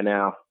doing right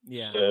now.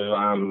 Yeah.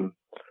 So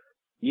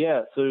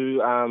yeah, so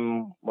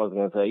what was I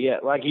going to say? Yeah,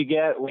 like you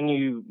get when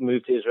you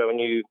move to Israel, when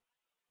you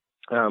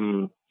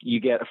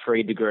get a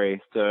free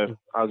degree, so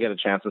I'll get a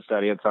chance to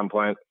study at some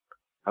point.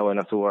 I won't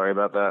have to worry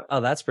about that. Oh,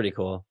 that's pretty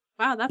cool.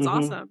 Wow, that's Mhm.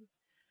 awesome.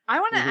 I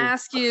want to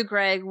ask you,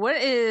 Greg,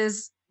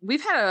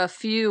 we've had a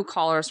few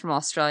callers from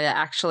Australia,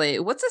 actually.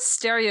 What's a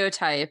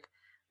stereotype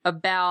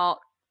about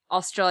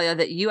Australia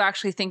that you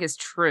actually think is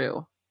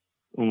true?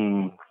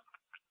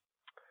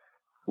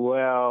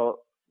 Well,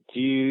 do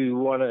you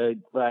want to,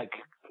 like,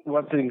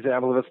 what's an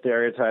example of a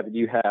stereotype that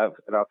you have,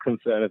 and I'll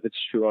confirm if it's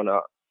true or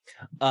not?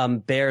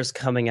 Bears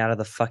coming out of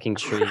the fucking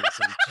trees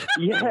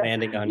and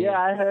landing on you. Yeah,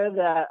 I heard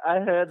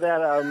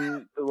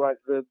that. Like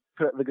the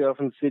girl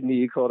from Sydney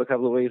you called a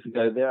couple of weeks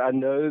ago. There are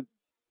no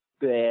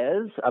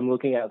bears. I'm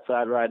looking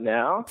outside right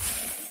now.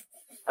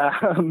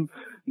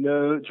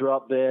 No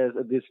drop bears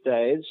at this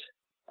stage,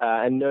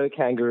 and no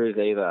kangaroos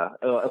either.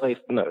 Or at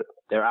least, no,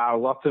 there are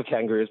lots of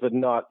kangaroos, but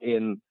not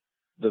in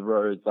the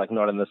roads, like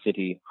not in the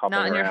city.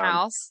 Not in your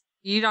house.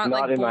 You're not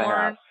like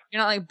born.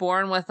 You're not like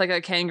born with like a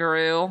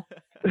kangaroo.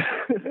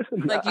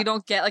 Like you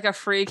don't get like a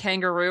free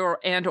kangaroo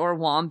or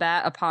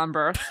wombat upon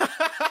birth.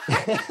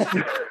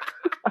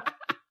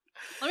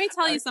 Let me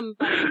tell you something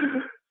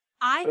funny.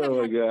 I have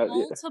had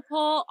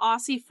multiple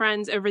Aussie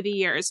friends over the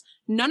years,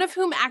 none of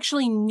whom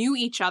actually knew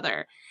each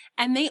other.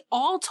 And they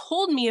all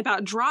told me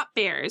about drop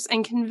bears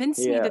and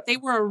convinced me that they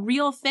were a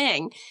real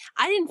thing.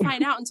 I didn't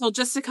find out until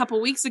just a couple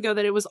weeks ago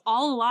that it was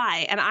all a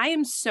lie. And I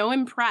am so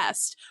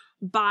impressed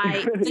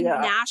by the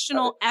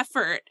national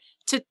effort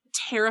to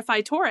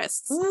terrify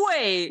tourists.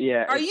 Wait,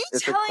 are you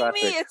telling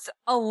me it's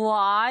a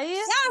lie?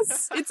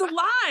 Yes, it's a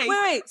lie.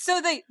 Wait.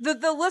 So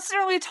the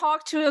listener we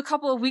talked to a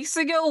couple of weeks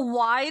ago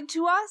lied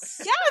to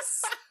us?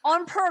 Yes,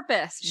 on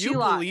purpose. She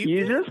lied.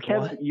 You just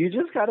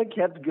kind of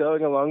kept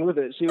going along with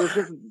it. It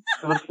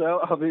was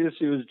so obvious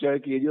she was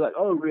joking, and you're like,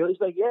 "Oh, really?"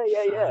 She's like,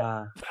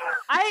 "Yeah."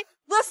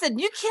 Listen,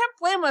 you can't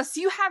blame us.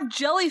 You have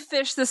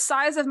jellyfish the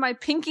size of my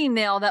pinky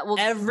nail that will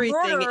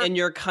everything in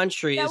your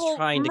country is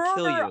trying to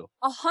kill you.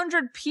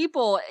 100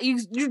 people.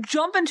 You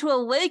jump into a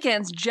lake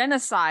and it's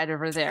genocide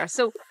over there.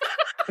 So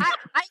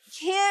I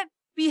can't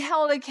be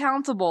held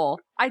accountable.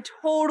 I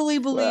totally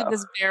believe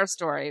this bear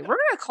story. We're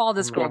gonna call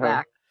this girl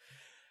back.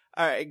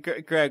 All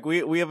right, Greg,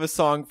 we have a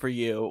song for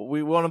you.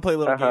 We want to play a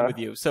little game with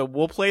you. So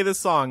we'll play the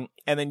song,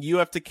 and then you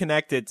have to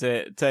connect it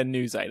to a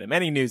news item,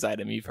 any news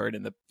item you've heard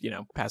in the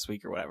past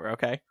week or whatever.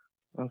 Okay?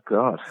 Oh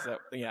God. So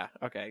yeah,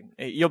 okay.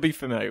 You'll be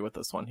familiar with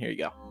this one. Here you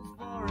go.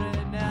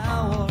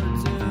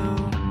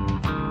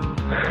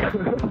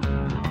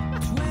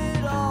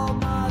 Tweet all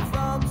my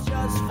thumbs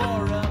just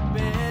for a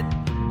bit.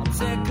 I'm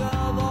sick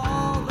of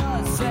all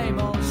the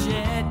same old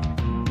shit.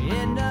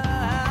 In a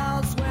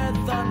house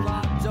with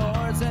unlocked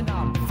doors, and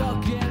I'm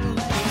fucking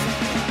lazy.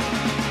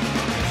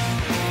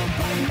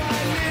 Bite my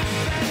lip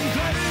and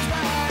close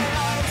my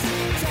eyes.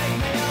 Take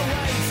me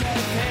away,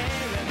 take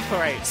me. All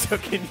right, so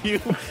can you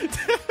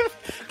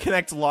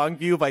connect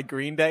Longview by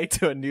Green Day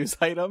to a news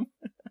item?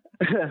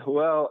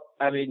 Well,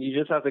 I mean, you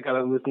just have to kind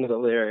of listen to the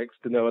lyrics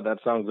to know what that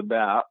song's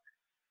about.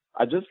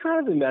 I'm just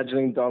kind of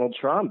imagining Donald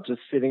Trump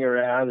just sitting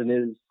around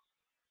in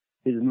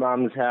his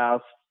mum's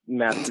house,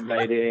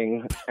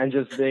 masturbating, and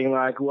just being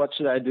like, "What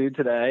should I do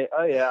today?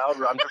 Oh yeah, I'll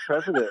run for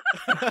president."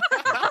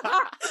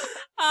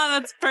 Oh,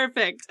 that's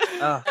perfect.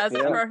 That's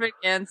the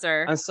perfect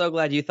answer. I'm so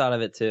glad you thought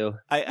of it too.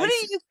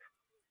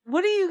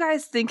 What do you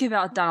guys think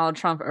about Donald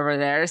Trump over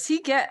there? Does he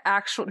get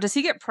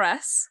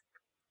press?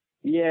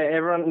 Yeah,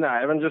 everyone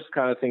just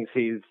kind of thinks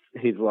he's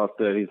lost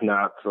it, he's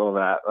nuts, all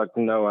that. Like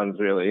no one's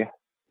really.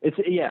 It's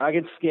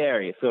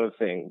scary sort of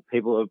thing.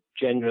 People are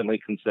genuinely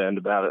concerned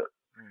about it.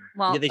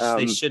 Well, yeah,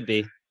 they should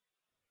be.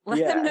 Let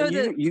them know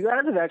that you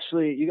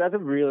guys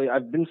have really.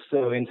 I've been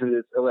so into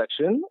this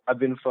election. I've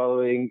been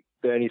following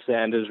Bernie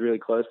Sanders really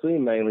closely,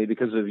 mainly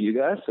because of you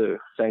guys. So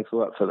thanks a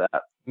lot for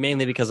that.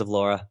 Mainly because of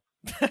Laura.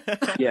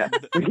 Yeah,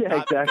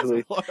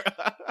 exactly.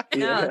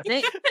 No,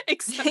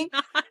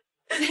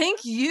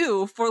 thank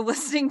you for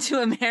listening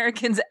to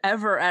Americans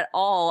Ever at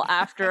all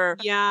after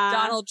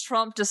Donald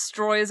Trump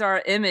destroys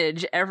our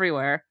image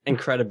everywhere. And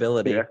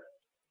credibility. Yeah.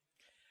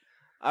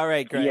 All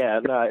right, Greg.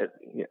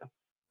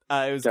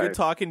 It was good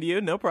talking to you.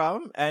 No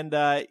problem. And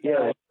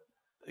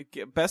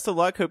best of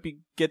luck. Hope you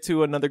get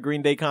to another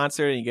Green Day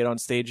concert and you get on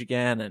stage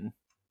again.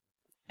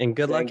 And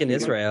good luck in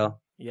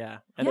Israel. Yeah.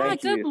 And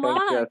good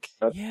luck.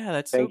 Yeah,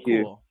 that's so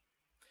cool.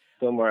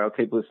 Don't worry, I'll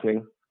keep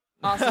listening.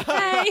 Awesome.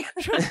 Hey.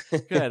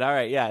 Good. All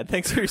right. Yeah.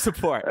 Thanks for your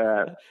support.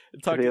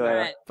 Talk to you later.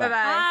 Right.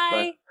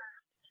 Bye-bye.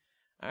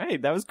 All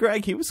right. That was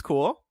Greg. He was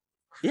cool.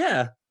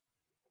 Yeah.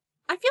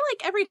 I feel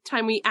like every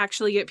time we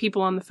actually get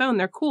people on the phone,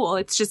 they're cool.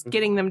 It's just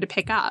getting them to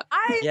pick up.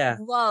 I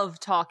love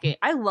talking.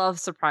 I love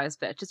Surprise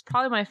Bitch. It's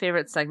probably my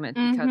favorite segment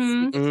because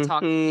we get to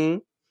talk.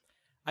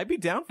 I'd be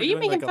down for Are you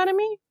doing making fun of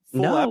me?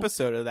 Full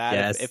episode of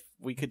that if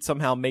we could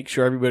somehow make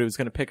sure everybody was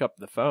going to pick up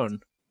the phone.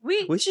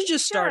 We should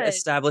just start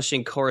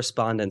establishing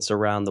correspondence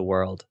around the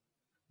world.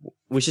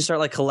 We should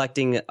start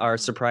collecting our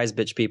Surprise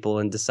Bitch people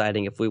and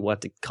deciding if we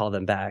want to call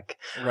them back.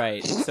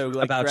 Right. So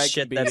about Greg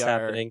shit that's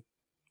happening.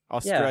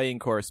 Australian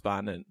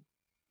correspondent.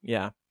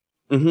 Yeah.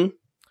 Mm-hmm.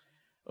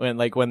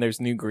 When there's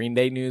new Green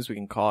Day news, we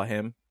can call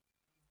him.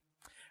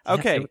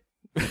 Okay.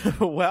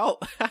 Well,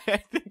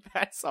 I think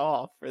that's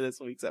all for this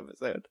week's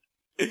episode.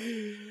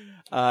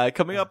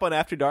 Coming up on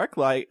After Dark,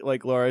 like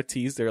Laura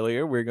teased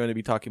earlier, we're going to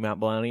be talking about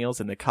millennials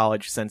and the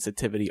college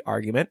sensitivity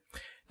argument.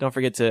 Don't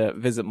forget to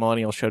visit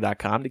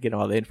millennialshow.com to get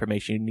all the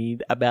information you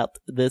need about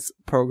this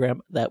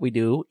program that we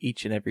do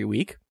each and every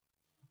week.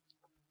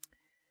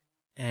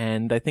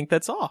 And I think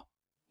that's all.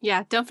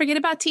 Yeah, don't forget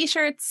about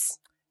t-shirts.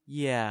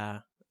 Yeah.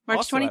 March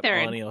also 23rd.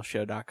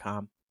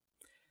 Millennialshow.com.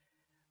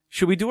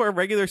 should we do our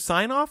regular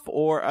sign off,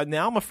 or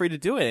now I'm afraid to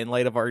do it in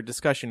light of our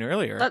discussion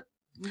earlier?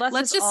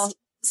 Let's just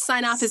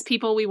sign off as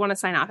people we want to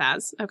sign off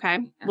as. Okay,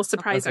 we'll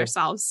surprise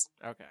ourselves.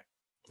 Okay.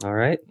 All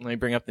right. Let me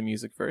bring up the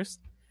music first.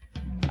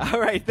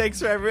 All right. Thanks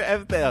for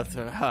everything.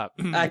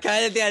 I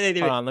kind of did.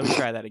 Hold on. Let me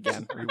try that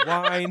again.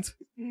 Rewind.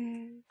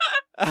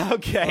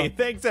 Okay.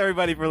 Thanks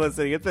everybody for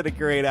listening. It's been a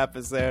great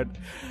episode.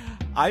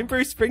 I'm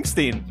Bruce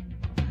Springsteen.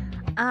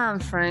 I'm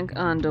Frank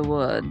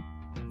Underwood.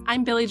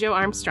 I'm Billy Joe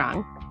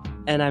Armstrong.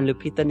 And I'm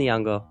Lupita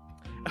Nyong'o.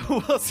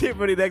 We'll see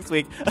everybody next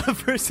week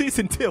for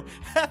season 2,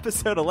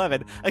 episode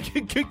 11.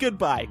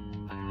 Goodbye.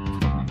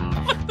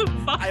 What the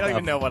fuck? I don't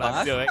even know what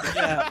I'm doing.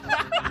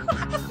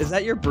 Yeah. Is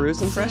that your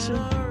Bruce impression?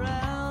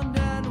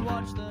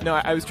 No,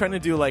 I was trying to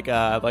do like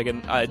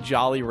a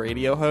jolly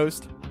radio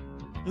host.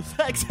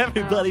 Thanks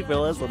everybody for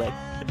listening.